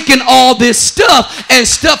been seeking all this stuff and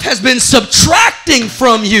stuff has been subtracting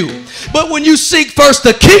from you. But when you seek first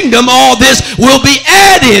the kingdom, all this will be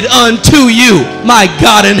added unto you, my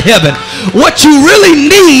God in heaven. What you really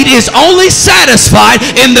need is only satisfied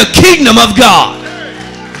in the kingdom of God.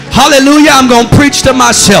 Hallelujah. I'm going to preach to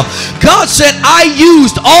myself. God said, I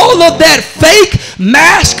used all of that fake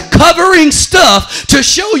mask covering stuff to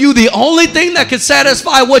show you the only thing that can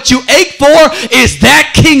satisfy what you ache for is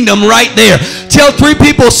that kingdom right there. Tell 3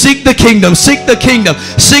 people, seek the kingdom, seek the kingdom,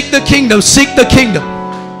 seek the kingdom, seek the kingdom.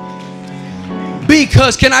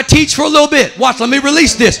 Because, can I teach for a little bit? Watch, let me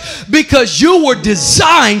release this. Because you were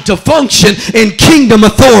designed to function in kingdom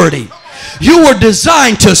authority. You were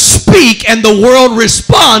designed to speak and the world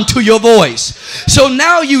respond to your voice. So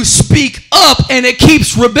now you speak up and it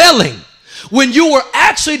keeps rebelling. When you were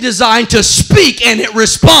actually designed to speak and it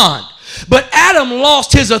respond. But Adam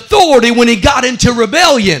lost his authority when he got into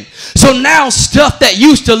rebellion. So now stuff that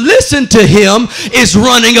used to listen to him is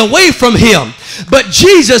running away from him. But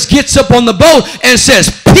Jesus gets up on the boat and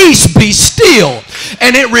says, peace be still.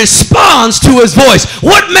 And it responds to his voice.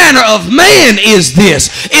 What manner of man is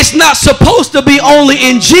this? It's not supposed to be only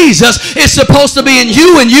in Jesus. It's supposed to be in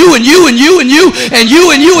you and you and you and you and you and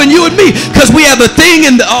you and you and you and me. Because we have a thing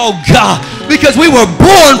in the, oh God, because we were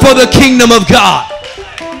born for the kingdom of God.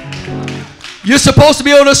 You're supposed to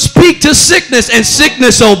be able to speak to sickness and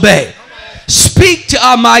sickness obey. Speak to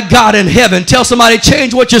my God in heaven. Tell somebody,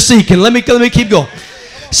 change what you're seeking. Let me keep going.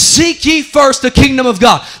 Seek ye first the kingdom of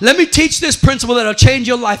God. Let me teach this principle that'll change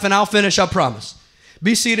your life, and I'll finish, I promise.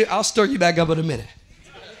 Be seated. I'll stir you back up in a minute.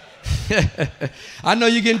 I know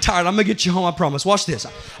you're getting tired. I'm going to get you home, I promise. Watch this.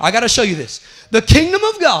 I got to show you this. The kingdom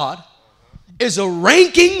of God is a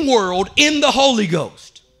ranking world in the Holy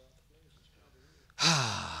Ghost.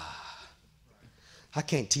 I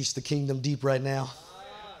can't teach the kingdom deep right now.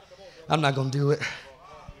 I'm not going to do it.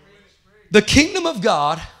 The kingdom of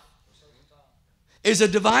God is a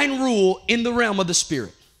divine rule in the realm of the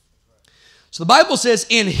Spirit. So the Bible says,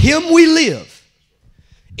 in Him we live,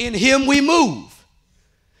 in Him we move,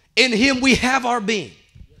 in Him we have our being.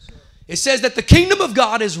 It says that the kingdom of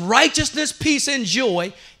God is righteousness, peace, and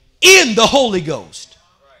joy in the Holy Ghost.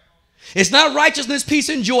 It's not righteousness, peace,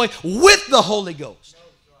 and joy with the Holy Ghost.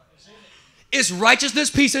 It's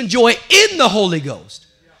righteousness, peace, and joy in the Holy Ghost.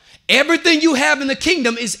 Everything you have in the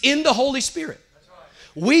kingdom is in the Holy Spirit.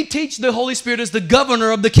 We teach the Holy Spirit as the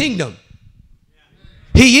governor of the kingdom.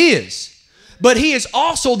 He is. But He is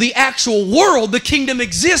also the actual world the kingdom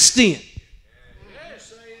exists in.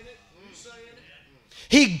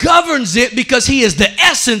 He governs it because He is the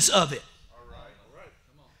essence of it.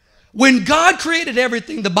 When God created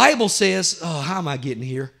everything, the Bible says, oh, how am I getting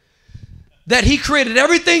here? That He created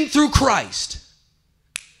everything through Christ.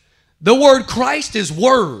 The word Christ is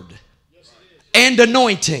word and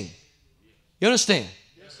anointing. You understand?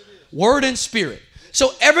 Word and spirit.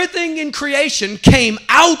 So everything in creation came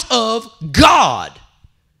out of God.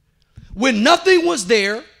 When nothing was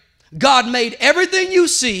there, God made everything you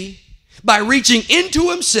see by reaching into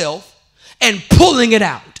Himself and pulling it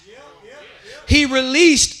out. He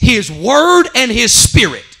released His word and His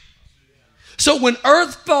spirit. So when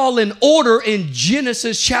earth fell in order in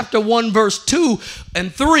Genesis chapter 1 verse 2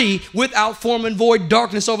 and 3, without form and void,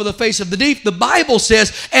 darkness over the face of the deep, the Bible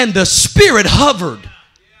says, and the Spirit hovered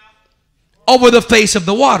over the face of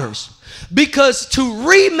the waters. Because to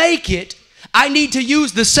remake it, I need to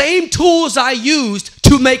use the same tools I used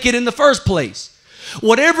to make it in the first place.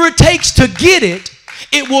 Whatever it takes to get it,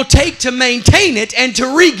 it will take to maintain it and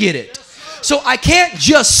to re-get it. So I can't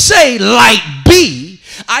just say light be.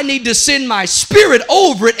 I need to send my spirit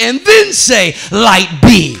over it and then say light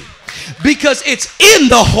be. Because it's in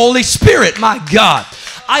the Holy Spirit, my God.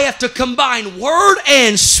 I have to combine word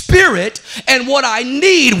and spirit, and what I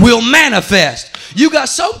need will manifest. You got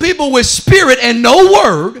some people with spirit and no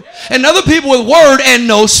word, and other people with word and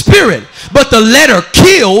no spirit. But the letter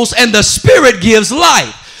kills and the spirit gives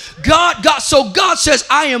life. So God says,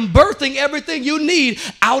 I am birthing everything you need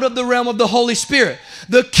out of the realm of the Holy Spirit.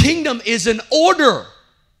 The kingdom is an order.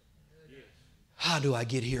 How do I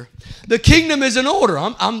get here? The kingdom is an order.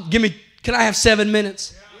 Can I have 7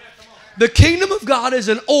 minutes? The kingdom of God is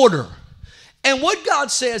an order. And what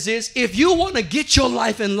God says is, if you want to get your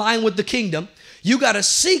life in line with the kingdom, you got to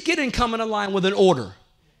seek it and come in line with an order.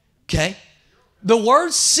 Okay? The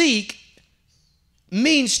word seek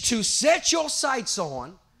means to set your sights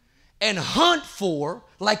on and hunt for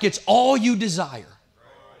like it's all you desire.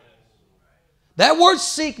 That word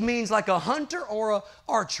seek means like a hunter or an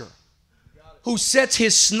archer who sets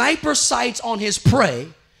his sniper sights on his prey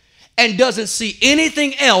and doesn't see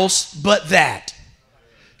anything else but that.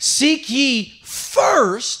 Seek ye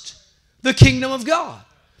first the kingdom of God.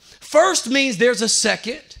 First means there's a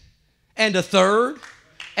second and a third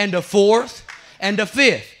and a fourth and a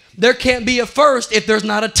fifth. There can't be a first if there's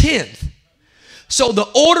not a 10th. So the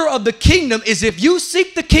order of the kingdom is, if you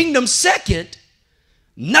seek the kingdom second,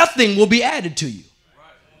 nothing will be added to you.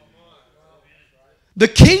 The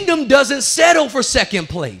kingdom doesn't settle for second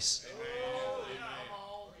place.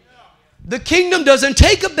 The kingdom doesn't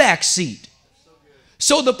take a back seat.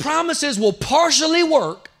 So the promises will partially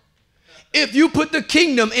work if you put the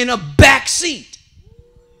kingdom in a back seat.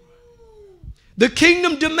 The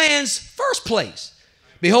kingdom demands first place.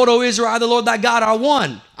 Behold, O Israel, I, the Lord thy God, are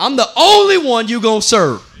one. I'm the only one you're going to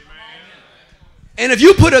serve. And if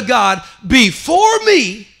you put a God before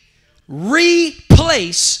me,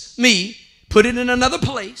 replace me, put it in another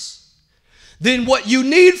place, then what you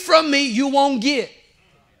need from me, you won't get.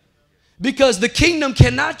 Because the kingdom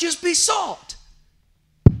cannot just be sought.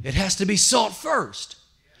 It has to be sought first.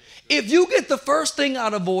 If you get the first thing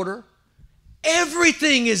out of order,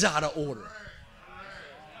 everything is out of order.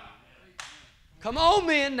 Come on,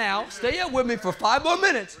 men, now. Stay up with me for 5 more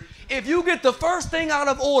minutes. If you get the first thing out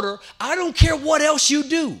of order, I don't care what else you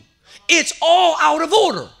do. It's all out of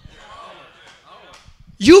order.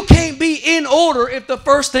 You can't be in order if the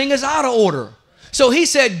first thing is out of order. So he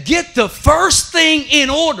said, get the first thing in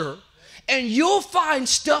order, and you'll find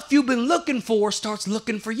stuff you've been looking for starts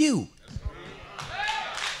looking for you.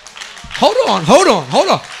 Hold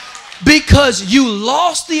on. Because you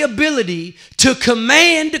lost the ability to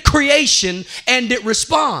command creation and it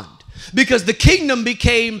respond. Because the kingdom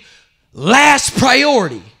became last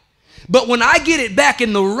priority. But when I get it back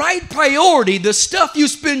in the right priority, the stuff you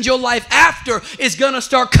spend your life after is going to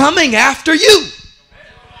start coming after you.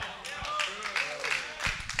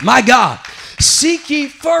 My God. Seek ye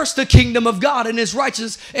first the kingdom of God and his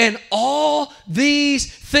righteousness, and all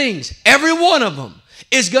these things, every one of them,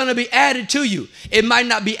 is going to be added to you. It might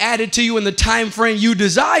not be added to you in the time frame you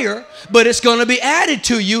desire, but it's going to be added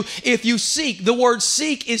to you if you seek. The word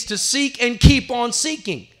seek is to seek and keep on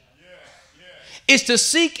seeking. It's to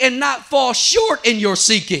seek and not fall short in your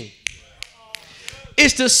seeking.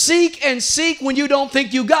 It's to seek and seek when you don't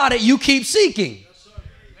think you got it. You keep seeking.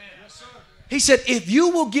 He said, if you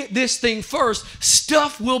will get this thing first,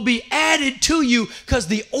 stuff will be added to you because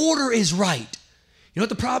the order is right. You know what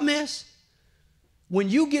the problem is? When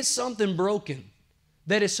you get something broken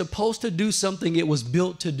that is supposed to do something it was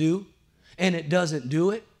built to do and it doesn't do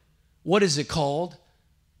it, what is it called?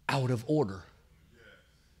 Out of order.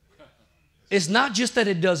 It's not just that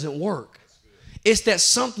it doesn't work. It's that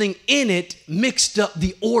something in it mixed up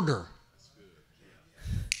the order.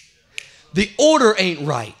 The order ain't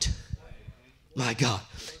right. My God.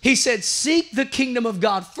 He said, seek the kingdom of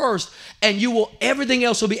God first, and everything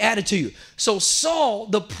else will be added to you. So Saul,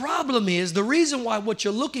 the problem is, the reason why what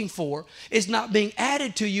you're looking for is not being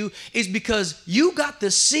added to you is because you got the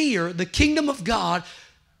seer, the kingdom of God,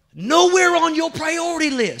 nowhere on your priority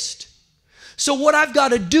list. So what I've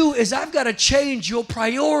got to do is I've got to change your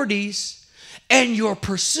priorities and your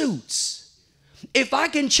pursuits. If I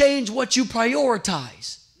can change what you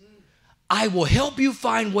prioritize, I will help you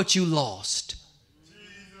find what you lost.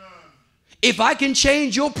 If I can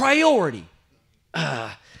change your priority,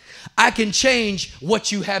 I can change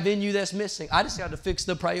what you have in you that's missing. I just got to fix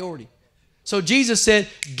the priority. So Jesus said,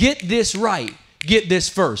 get this right. Get this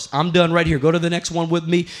first. I'm done right here. Go to the next one with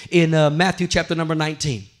me in Matthew chapter number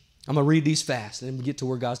 19. I'm going to read these fast and then get to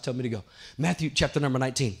where God's telling me to go. Matthew chapter number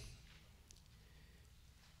 19.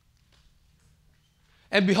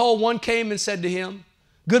 And behold, one came and said to him,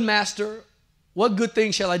 good master, what good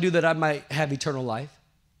thing shall I do that I might have eternal life?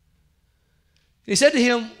 He said to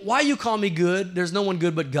him, why you call me good? There's no one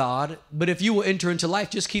good but God. But if you will enter into life,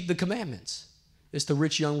 just keep the commandments. It's the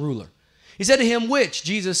rich young ruler. He said to him, which?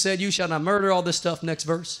 Jesus said, you shall not murder, all this stuff. Next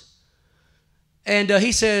verse. And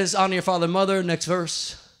he says, honor your father and mother. Next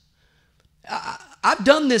verse. I've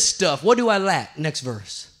done this stuff. What do I lack? Next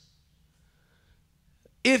verse.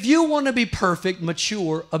 If you want to be perfect,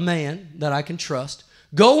 mature, a man that I can trust,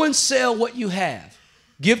 go and sell what you have.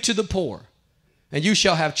 Give to the poor, and you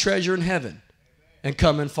shall have treasure in heaven. And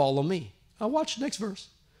come and follow me. I'll watch the next verse.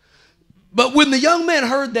 But when the young man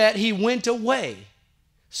heard that, he went away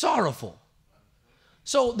sorrowful.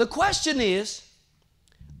 So the question is,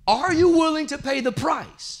 are you willing to pay the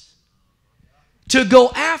price to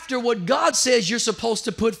go after what God says you're supposed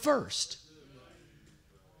to put first?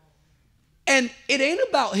 And it ain't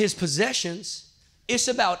about his possessions. It's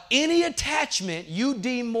about any attachment you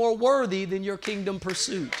deem more worthy than your kingdom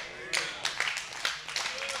pursuit.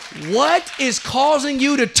 What is causing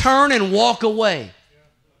you to turn and walk away?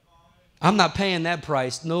 I'm not paying that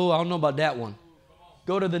price. No, I don't know about that one.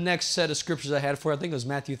 Go to the next set of scriptures I had for you. I think it was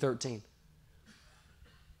Matthew 13.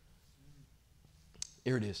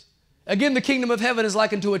 Here it is. Again, the kingdom of heaven is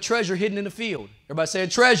likened to a treasure hidden in a field. Everybody say a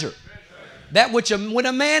treasure. That which when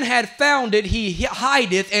a man had found it, he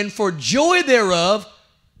hideth, and for joy thereof,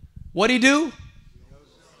 what'd he do?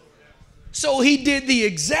 So he did the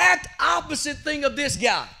exact opposite thing of this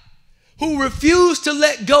guy who refused to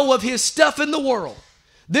let go of his stuff in the world.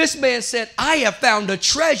 This man said, I have found a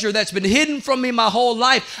treasure that's been hidden from me my whole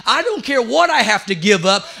life. I don't care what I have to give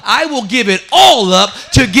up. I will give it all up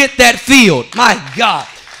to get that field. My God.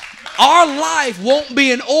 Our life won't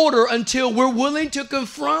be in order until we're willing to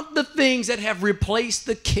confront the things that have replaced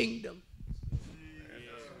the kingdom.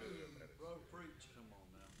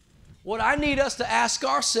 What I need us to ask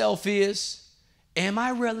ourselves is, am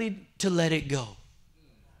I ready to let it go?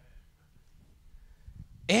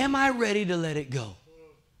 Am I ready to let it go?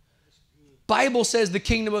 Bible says the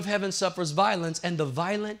kingdom of heaven suffers violence, and the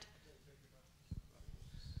violent.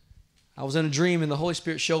 I was in a dream and the Holy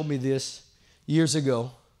Spirit showed me this years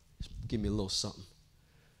ago. Give me a little something.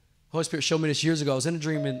 The Holy Spirit showed me this years ago. I was in a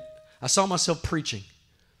dream and I saw myself preaching.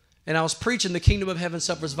 And I was preaching the kingdom of heaven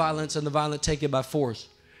suffers violence, and the violent take it by force.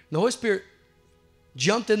 And the Holy Spirit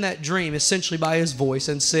jumped in that dream essentially by his voice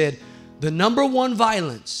and said, the number one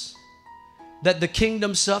violence that the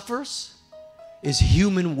kingdom suffers is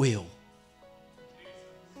human will.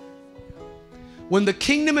 When the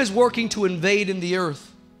kingdom is working to invade in the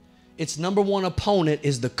earth, its number one opponent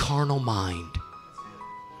is the carnal mind.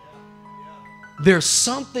 There's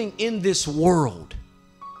something in this world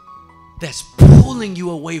that's pulling you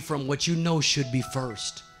away from what you know should be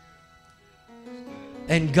first.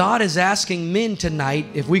 And God is asking men tonight,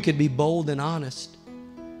 if we could be bold and honest,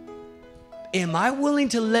 am I willing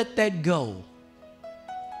to let that go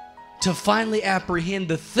to finally apprehend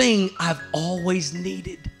the thing I've always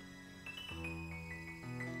needed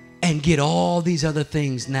and get all these other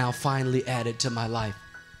things now finally added to my life?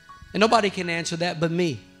 And nobody can answer that but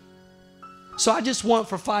me. So I just want,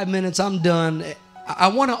 for 5 minutes, I'm done. I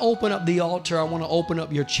want to open up the altar. I want to open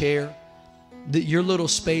up your chair, your little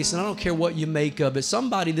space, and I don't care what you make of it.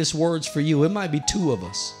 Somebody, this word's for you. It might be two of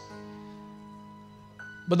us.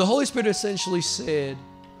 But the Holy Spirit essentially said,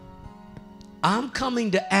 I'm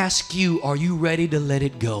coming to ask you, are you ready to let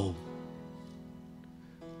it go?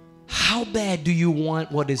 How bad do you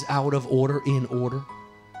want what is out of order in order?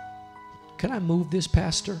 Can I move this,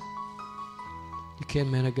 Pastor? You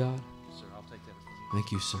can, man of God? Yes, sir. I'll take that.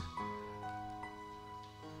 Thank you, sir.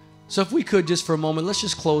 So if we could just for a moment, let's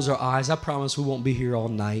just close our eyes. I promise we won't be here all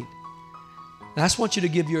night. And I just want you to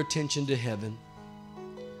give your attention to heaven.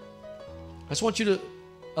 I just want you to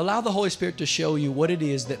allow the Holy Spirit to show you what it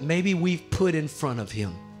is that maybe we've put in front of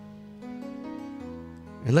Him.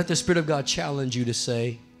 And let the Spirit of God challenge you to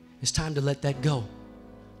say, it's time to let that go.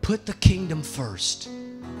 Put the kingdom first.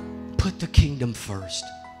 Put the kingdom first.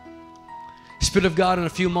 Spirit of God, in a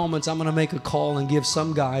few moments, I'm going to make a call and give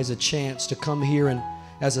some guys a chance to come here and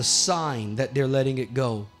as a sign that they're letting it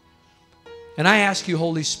go. And I ask you,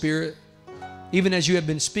 Holy Spirit, even as you have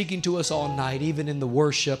been speaking to us all night, even in the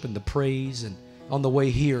worship and the praise and on the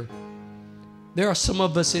way here, there are some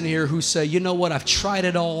of us in here who say, you know what, I've tried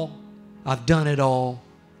it all, I've done it all,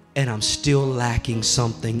 and I'm still lacking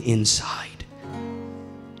something inside.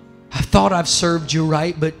 I thought I've served you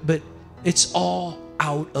right, but it's all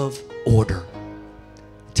out of order.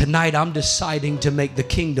 Tonight I'm deciding to make the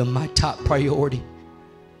kingdom my top priority.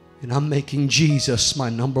 And I'm making Jesus my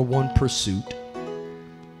number one pursuit.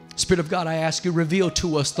 Spirit of God, I ask you, reveal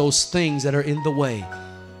to us those things that are in the way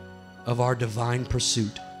of our divine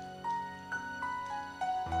pursuit.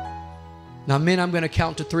 Now, men, I'm going to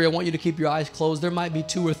count to 3. I want you to keep your eyes closed. There might be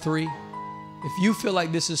 2 or 3. If you feel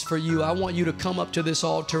like this is for you, I want you to come up to this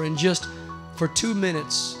altar and just for 2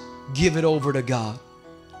 minutes, give it over to God.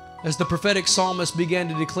 As the prophetic psalmist began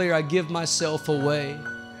to declare, I give myself away.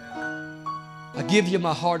 I give you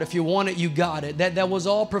my heart. If you want it, you got it. That was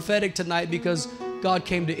all prophetic tonight because God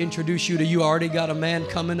came to introduce you to you. I already got a man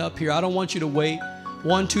coming up here. I don't want you to wait.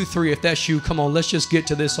 1, 2, 3. If that's you, come on, let's just get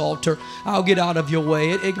to this altar. I'll get out of your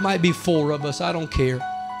way. It might be 4 of us. I don't care.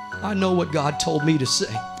 I know what God told me to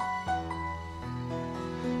say.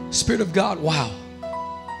 Spirit of God, wow.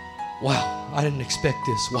 Wow, I didn't expect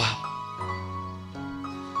this. Wow.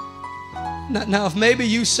 Now, if maybe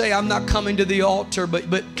you say, I'm not coming to the altar,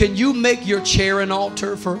 but can you make your chair an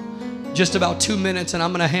altar for just about 2 minutes, and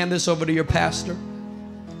I'm going to hand this over to your pastor.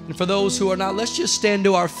 And for those who are not, let's just stand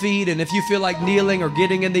to our feet, and if you feel like kneeling or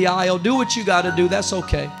getting in the aisle, do what you got to do. That's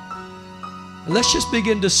okay. And let's just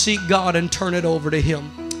begin to seek God and turn it over to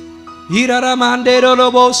Him.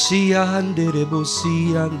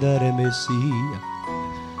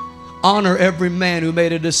 Honor every man who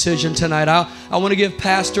made a decision tonight. I want to give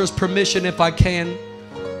pastors permission, if I can.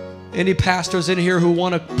 Any pastors in here who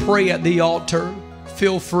want to pray at the altar,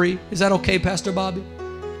 feel free. Is that okay, Pastor Bobby?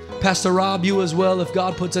 Pastor Rob, you as well. If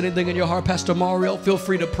God puts anything in your heart, Pastor Mario, feel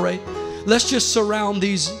free to pray. Let's just surround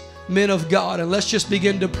these men of God and let's just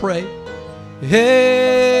begin to pray.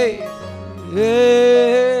 Hey,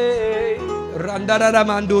 hey,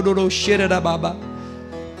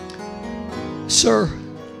 sir.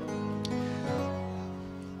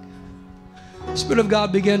 Spirit of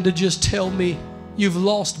God began to just tell me, you've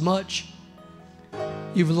lost much.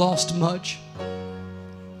 You've lost much.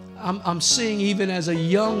 I'm seeing even as a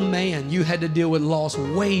young man, you had to deal with loss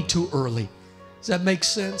way too early. Does that make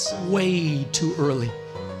sense? Way too early.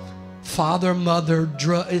 Father, mother,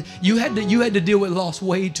 drug. You had to deal with loss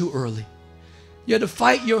way too early. You had to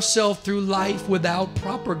fight yourself through life without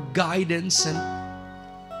proper guidance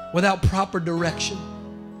and without proper direction.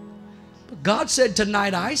 God said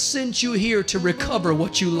tonight, I sent you here to recover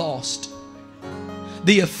what you lost.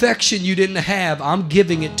 The affection you didn't have, I'm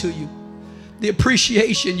giving it to you. The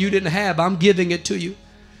appreciation you didn't have, I'm giving it to you.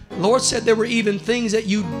 The Lord said there were even things that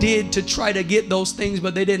you did to try to get those things,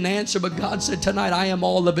 but they didn't answer. But God said tonight, I am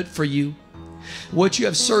all of it for you. What you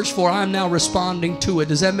have searched for, I'm now responding to it.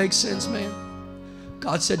 Does that make sense, man?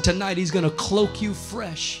 God said tonight He's going to cloak you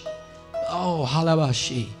fresh. Oh,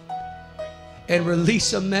 halabashi. And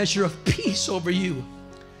release a measure of peace over you.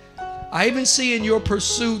 I even see in your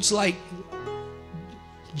pursuits like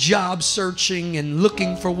job searching and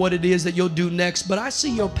looking for what it is that you'll do next, but I see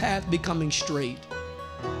your path becoming straight.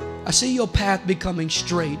 I see your path becoming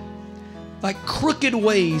straight, like crooked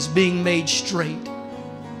ways being made straight.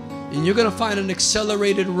 And you're going to find an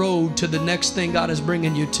accelerated road to the next thing God is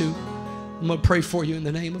bringing you to. I'm going to pray for you in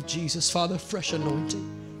the name of Jesus. Father, fresh anointing.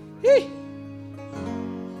 Hey.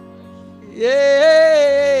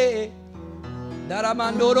 Yeah.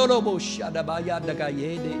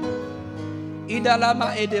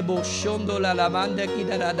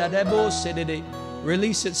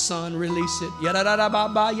 Release it, son. Release it. You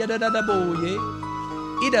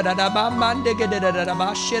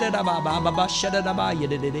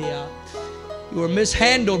were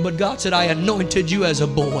mishandled, but God said, I anointed you as a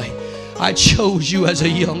boy. I chose you as a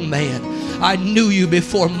young man. I knew you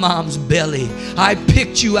before mom's belly. I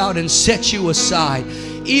picked you out and set you aside.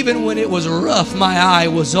 Even when it was rough, my eye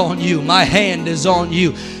was on you. My hand is on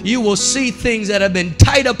you. You will see things that have been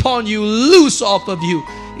tight upon you loose off of you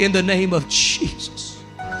in the name of Jesus.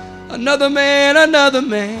 Another man, another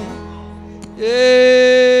man.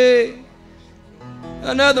 Hey.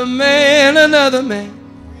 Another man, another man.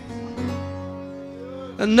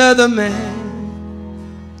 Another man.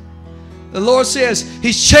 The Lord says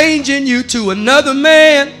He's changing you to another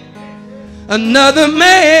man. Another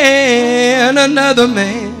man, another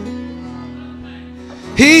man.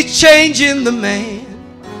 He's changing the man.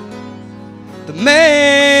 The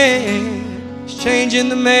man is changing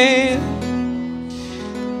the man.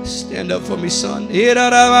 Stand up for me, son.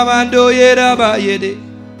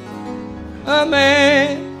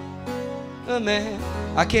 Amen. Amen.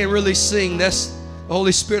 I can't really sing. That's the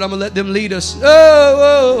Holy Spirit. I'm going to let them lead us. Oh,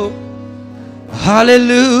 oh.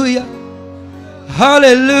 Hallelujah.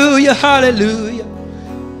 Hallelujah. Hallelujah.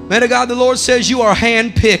 Man of God, the Lord says you are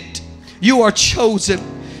handpicked. You are chosen.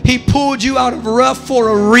 He pulled you out of rough for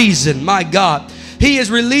a reason. My God. He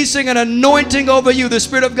is releasing an anointing over you. The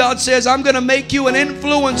Spirit of God says, I'm going to make you an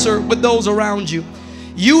influencer with those around you.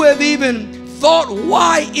 You have even thought,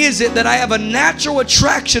 why is it that I have a natural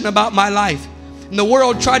attraction about my life? And the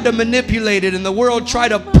world tried to manipulate it, and the world tried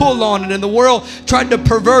to pull on it, and the world tried to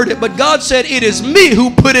pervert it. But God said, it is me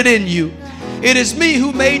who put it in you. It is me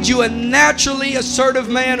who made you a naturally assertive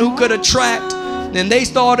man who could attract. And they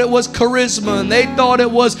thought it was charisma, and they thought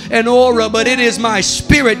it was an aura, but it is my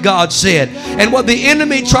spirit, God said. And what the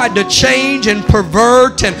enemy tried to change and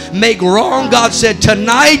pervert and make wrong, God said,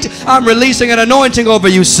 tonight I'm releasing an anointing over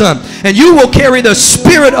you, son. And you will carry the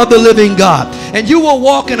Spirit of the living God. And you will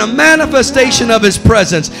walk in a manifestation of His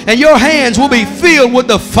presence. And your hands will be filled with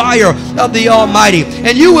the fire of the Almighty.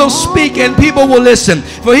 And you will speak and people will listen.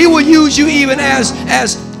 For He will use you even as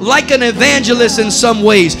like an evangelist in some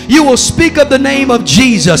ways. You will speak of the name of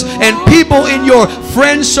Jesus, and people in your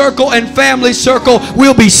friend circle and family circle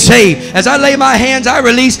will be saved. As I lay my hands, I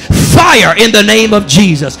release fire in the name of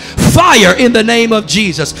Jesus. Fire in the name of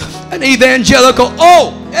Jesus. An evangelical, in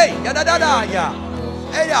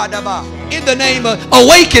the name of,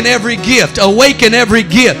 awaken every gift. Awaken every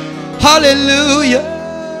gift. Hallelujah.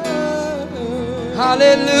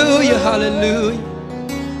 Hallelujah. Hallelujah.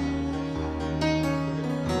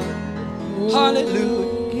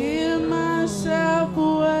 Hallelujah. Give myself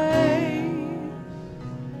away.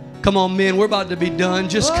 Come on, men, we're about to be done.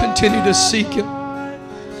 Just continue to seek Him.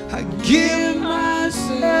 I give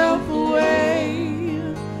myself away.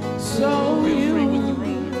 So you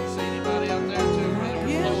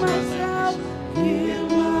give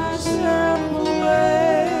myself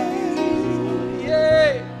away.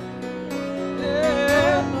 Yeah.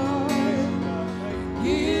 Yeah.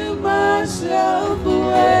 Give myself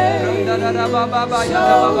away.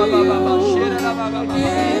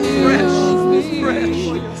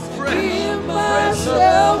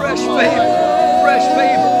 Fresh favor. Fresh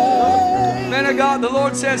favor. Man of God, the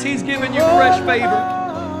Lord says He's giving you fresh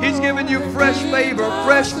favor. He's giving you fresh favor,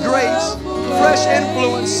 fresh grace, fresh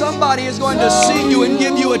influence. Somebody is going to see you and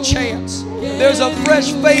give you a chance. There's a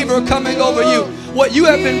fresh favor coming over you. What you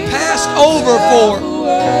have been passed over for.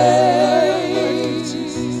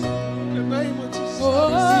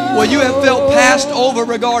 What you have felt passed over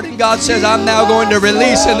regarding, God says, I'm now going to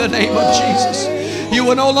release in the name of Jesus. You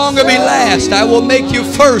will no longer be last. I will make you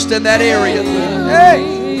first in that area. Hey,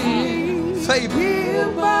 favor.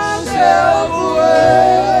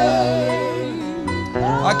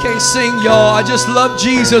 I can't sing, y'all. I just love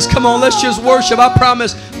Jesus. Come on, let's just worship. I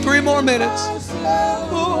promise 3 more minutes. So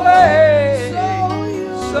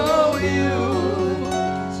you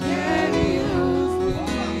can use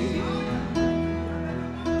me.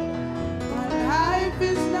 My life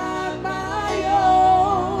is not my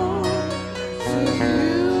own. To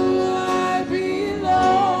you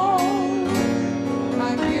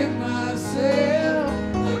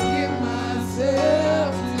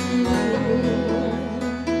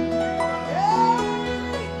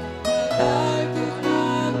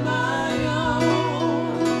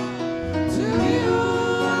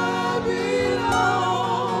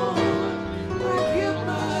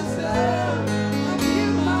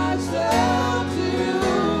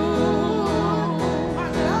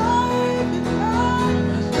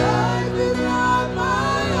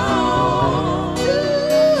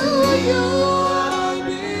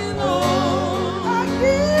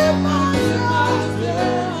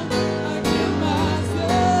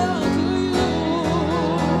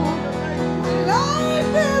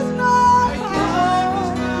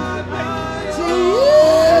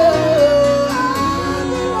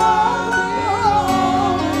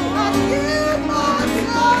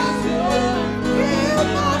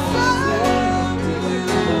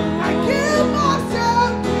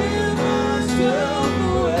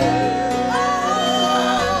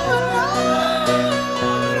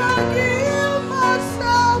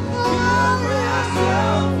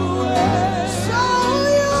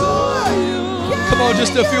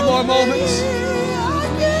Just a few more moments.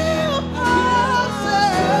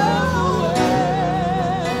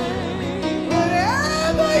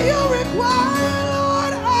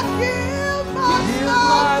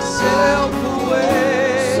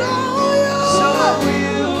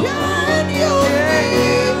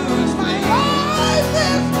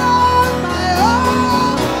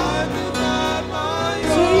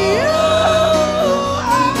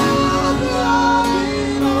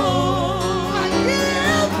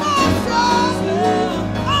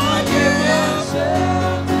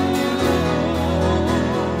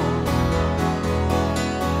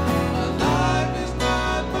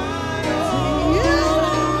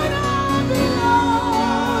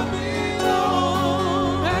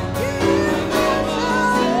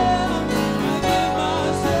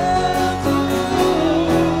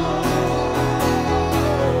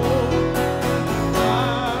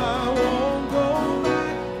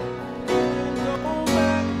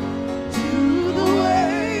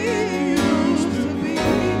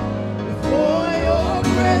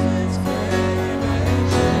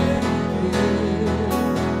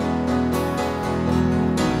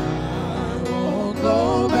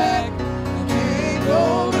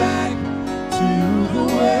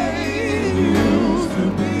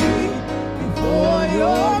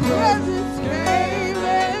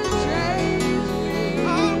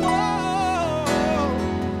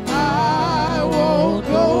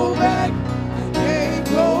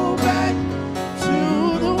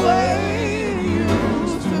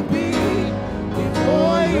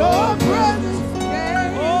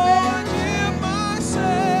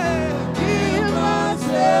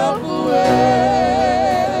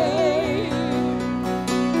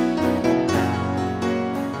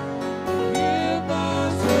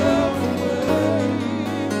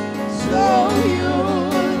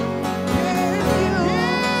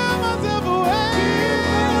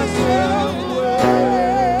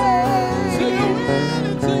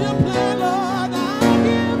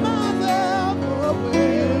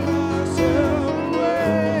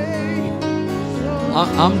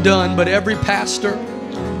 I'm done, but every pastor,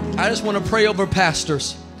 I just want to pray over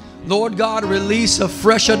pastors. Lord God, release a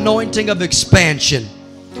fresh anointing of expansion.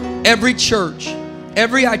 Every church,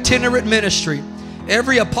 every itinerant ministry,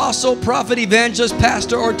 every apostle, prophet, evangelist,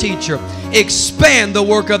 pastor, or teacher, expand the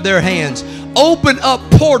work of their hands. Open up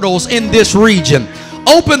portals in this region.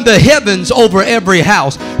 Open the heavens over every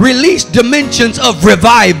house. Release dimensions of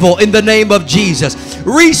revival in the name of Jesus.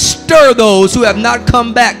 Restir those who have not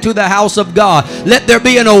come back to the house of God. Let there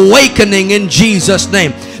be an awakening in Jesus'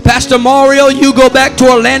 name. Pastor Mario, you go back to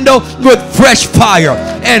Orlando with fresh fire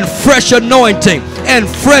and fresh anointing and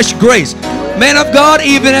fresh grace. Man of God,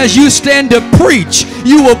 even as you stand to preach,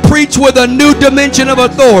 you will preach with a new dimension of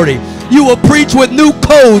authority. You will preach with new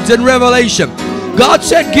codes and revelation. God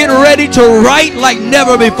said, get ready to write like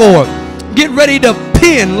never before. Get ready to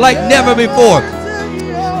pen like never before.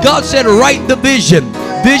 God said, write the vision.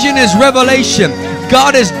 Vision is revelation.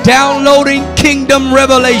 God is downloading kingdom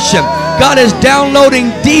revelation. God is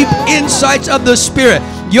downloading deep insights of the Spirit.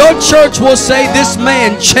 Your church will say, this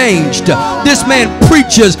man changed. This man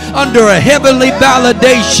preaches under a heavenly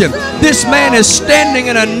validation. This man is standing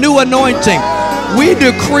in a new anointing. We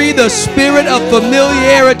decree the spirit of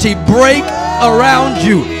familiarity break around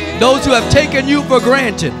you. Those who have taken you for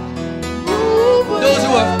granted. Those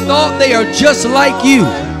who have thought they are just like you.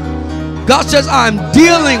 God says, I'm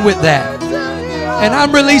dealing with that. And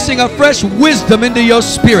I'm releasing a fresh wisdom into your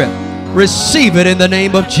spirit. Receive it in the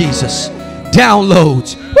name of Jesus.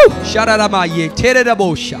 Downloads.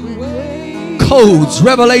 Codes,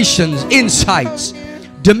 revelations, insights,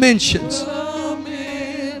 dimensions.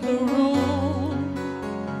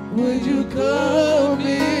 Would you come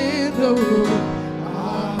in the room?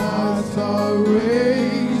 Our hearts are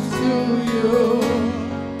raised to you.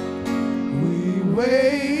 We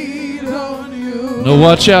wait on you. No,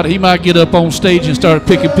 watch out. He might get up on stage and start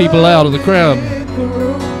picking people out of the crowd.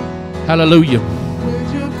 Hallelujah. Would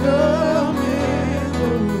you come in the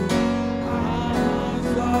room? Our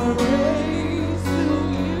hearts are raised to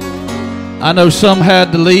you. I know some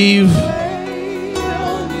had to leave, Wait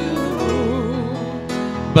on you.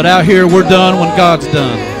 but out here we're done when God's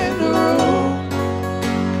done.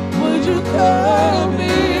 Would you come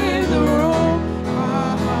in the room?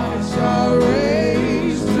 Our hearts are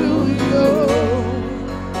raised to you.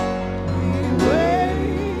 We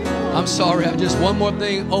wait. I'm sorry, just one more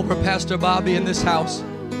thing over Pastor Bobby in this house.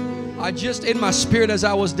 I just, in my spirit as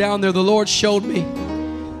I was down there, the Lord showed me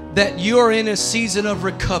that you're in a season of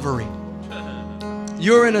recovery.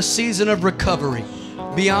 You're in a season of recovery.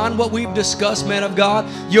 Beyond what we've discussed, man of God,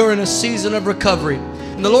 you're in a season of recovery.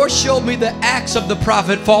 And the Lord showed me the axe of the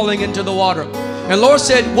prophet falling into the water. And the Lord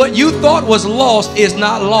said, what you thought was lost is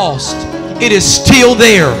not lost. It is still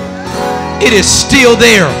there. It is still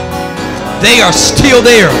there. They are still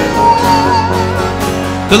there.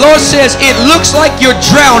 The Lord says, it looks like you're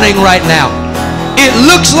drowning right now. It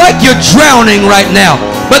looks like you're drowning right now.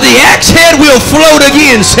 But the axe head will float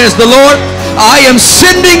again, says the Lord. I am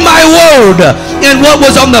sending my word, and what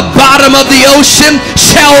was on the bottom of the ocean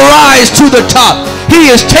shall rise to the top.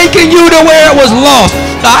 He is taking you to where it was lost.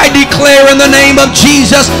 I declare in the name of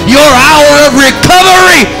Jesus, your hour of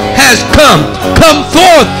recovery has come. Come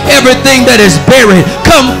forth, everything that is buried.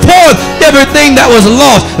 Come forth, everything that was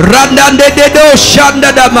lost.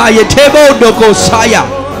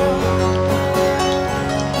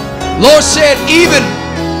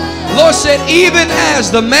 Lord said, even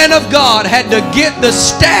as the man of God had to get the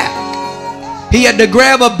staff, he had to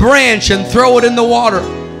grab a branch and throw it in the water.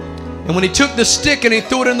 And when he took the stick and he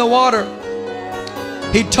threw it in the water,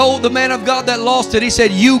 he told the man of God that lost it, he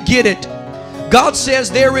said, you get it. God says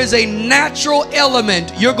there is a natural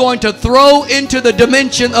element you're going to throw into the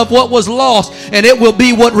dimension of what was lost, and it will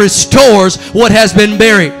be what restores what has been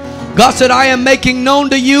buried. God said, I am making known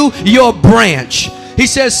to you your branch. He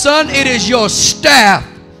says, son, it is your staff.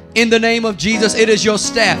 In the name of Jesus, it is your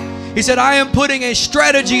staff. He said, I am putting a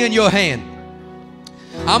strategy in your hand.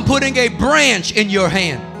 I'm putting a branch in your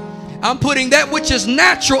hand. I'm putting that which is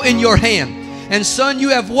natural in your hand. And son, you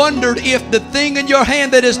have wondered if the thing in your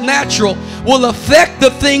hand that is natural will affect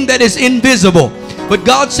the thing that is invisible. But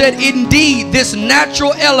God said, indeed, this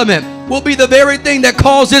natural element will be the very thing that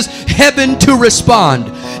causes heaven to respond.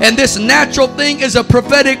 And this natural thing is a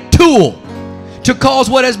prophetic tool to cause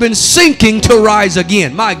what has been sinking to rise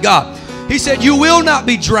again. My God. He said, you will not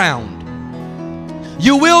be drowned.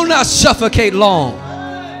 You will not suffocate long.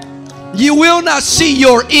 You will not see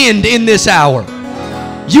your end in this hour.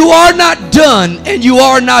 You are not done and you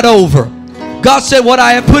are not over. God said, what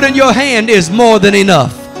I have put in your hand is more than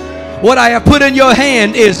enough. What I have put in your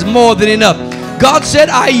hand is more than enough. God said,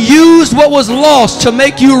 I used what was lost to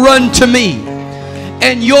make you run to me.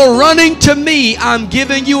 And you're running to me. I'm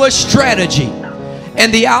giving you a strategy.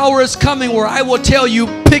 And the hour is coming where I will tell you,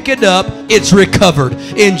 pick it up, it's recovered.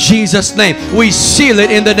 In Jesus' name. We seal it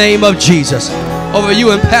in the name of Jesus. Over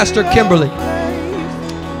you and Pastor Kimberly.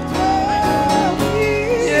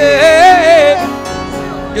 Yeah.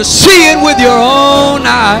 You see it with your own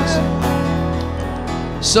eyes.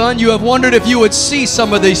 Son, you have wondered if you would see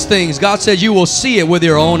some of these things. God says you will see it with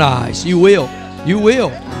your own eyes. You will. You will.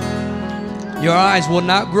 Your eyes will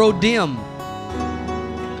not grow dim.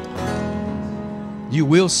 You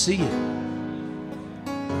will see it.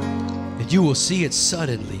 And you will see it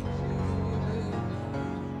suddenly.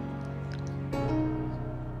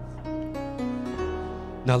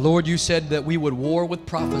 Now, Lord, you said that we would war with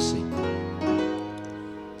prophecy.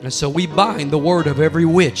 And so we bind the word of every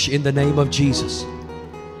witch in the name of Jesus.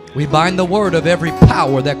 We bind the word of every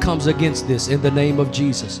power that comes against this in the name of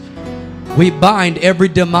Jesus. We bind every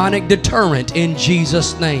demonic deterrent in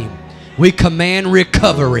Jesus' name. We command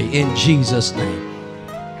recovery in Jesus' name.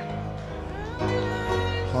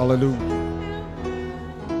 Hallelujah.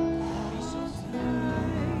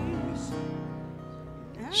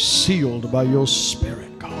 Sealed by your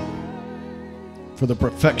Spirit, God, for the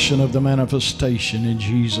perfection of the manifestation in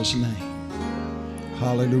Jesus' name.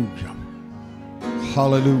 Hallelujah.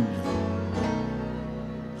 Hallelujah.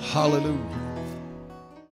 Hallelujah.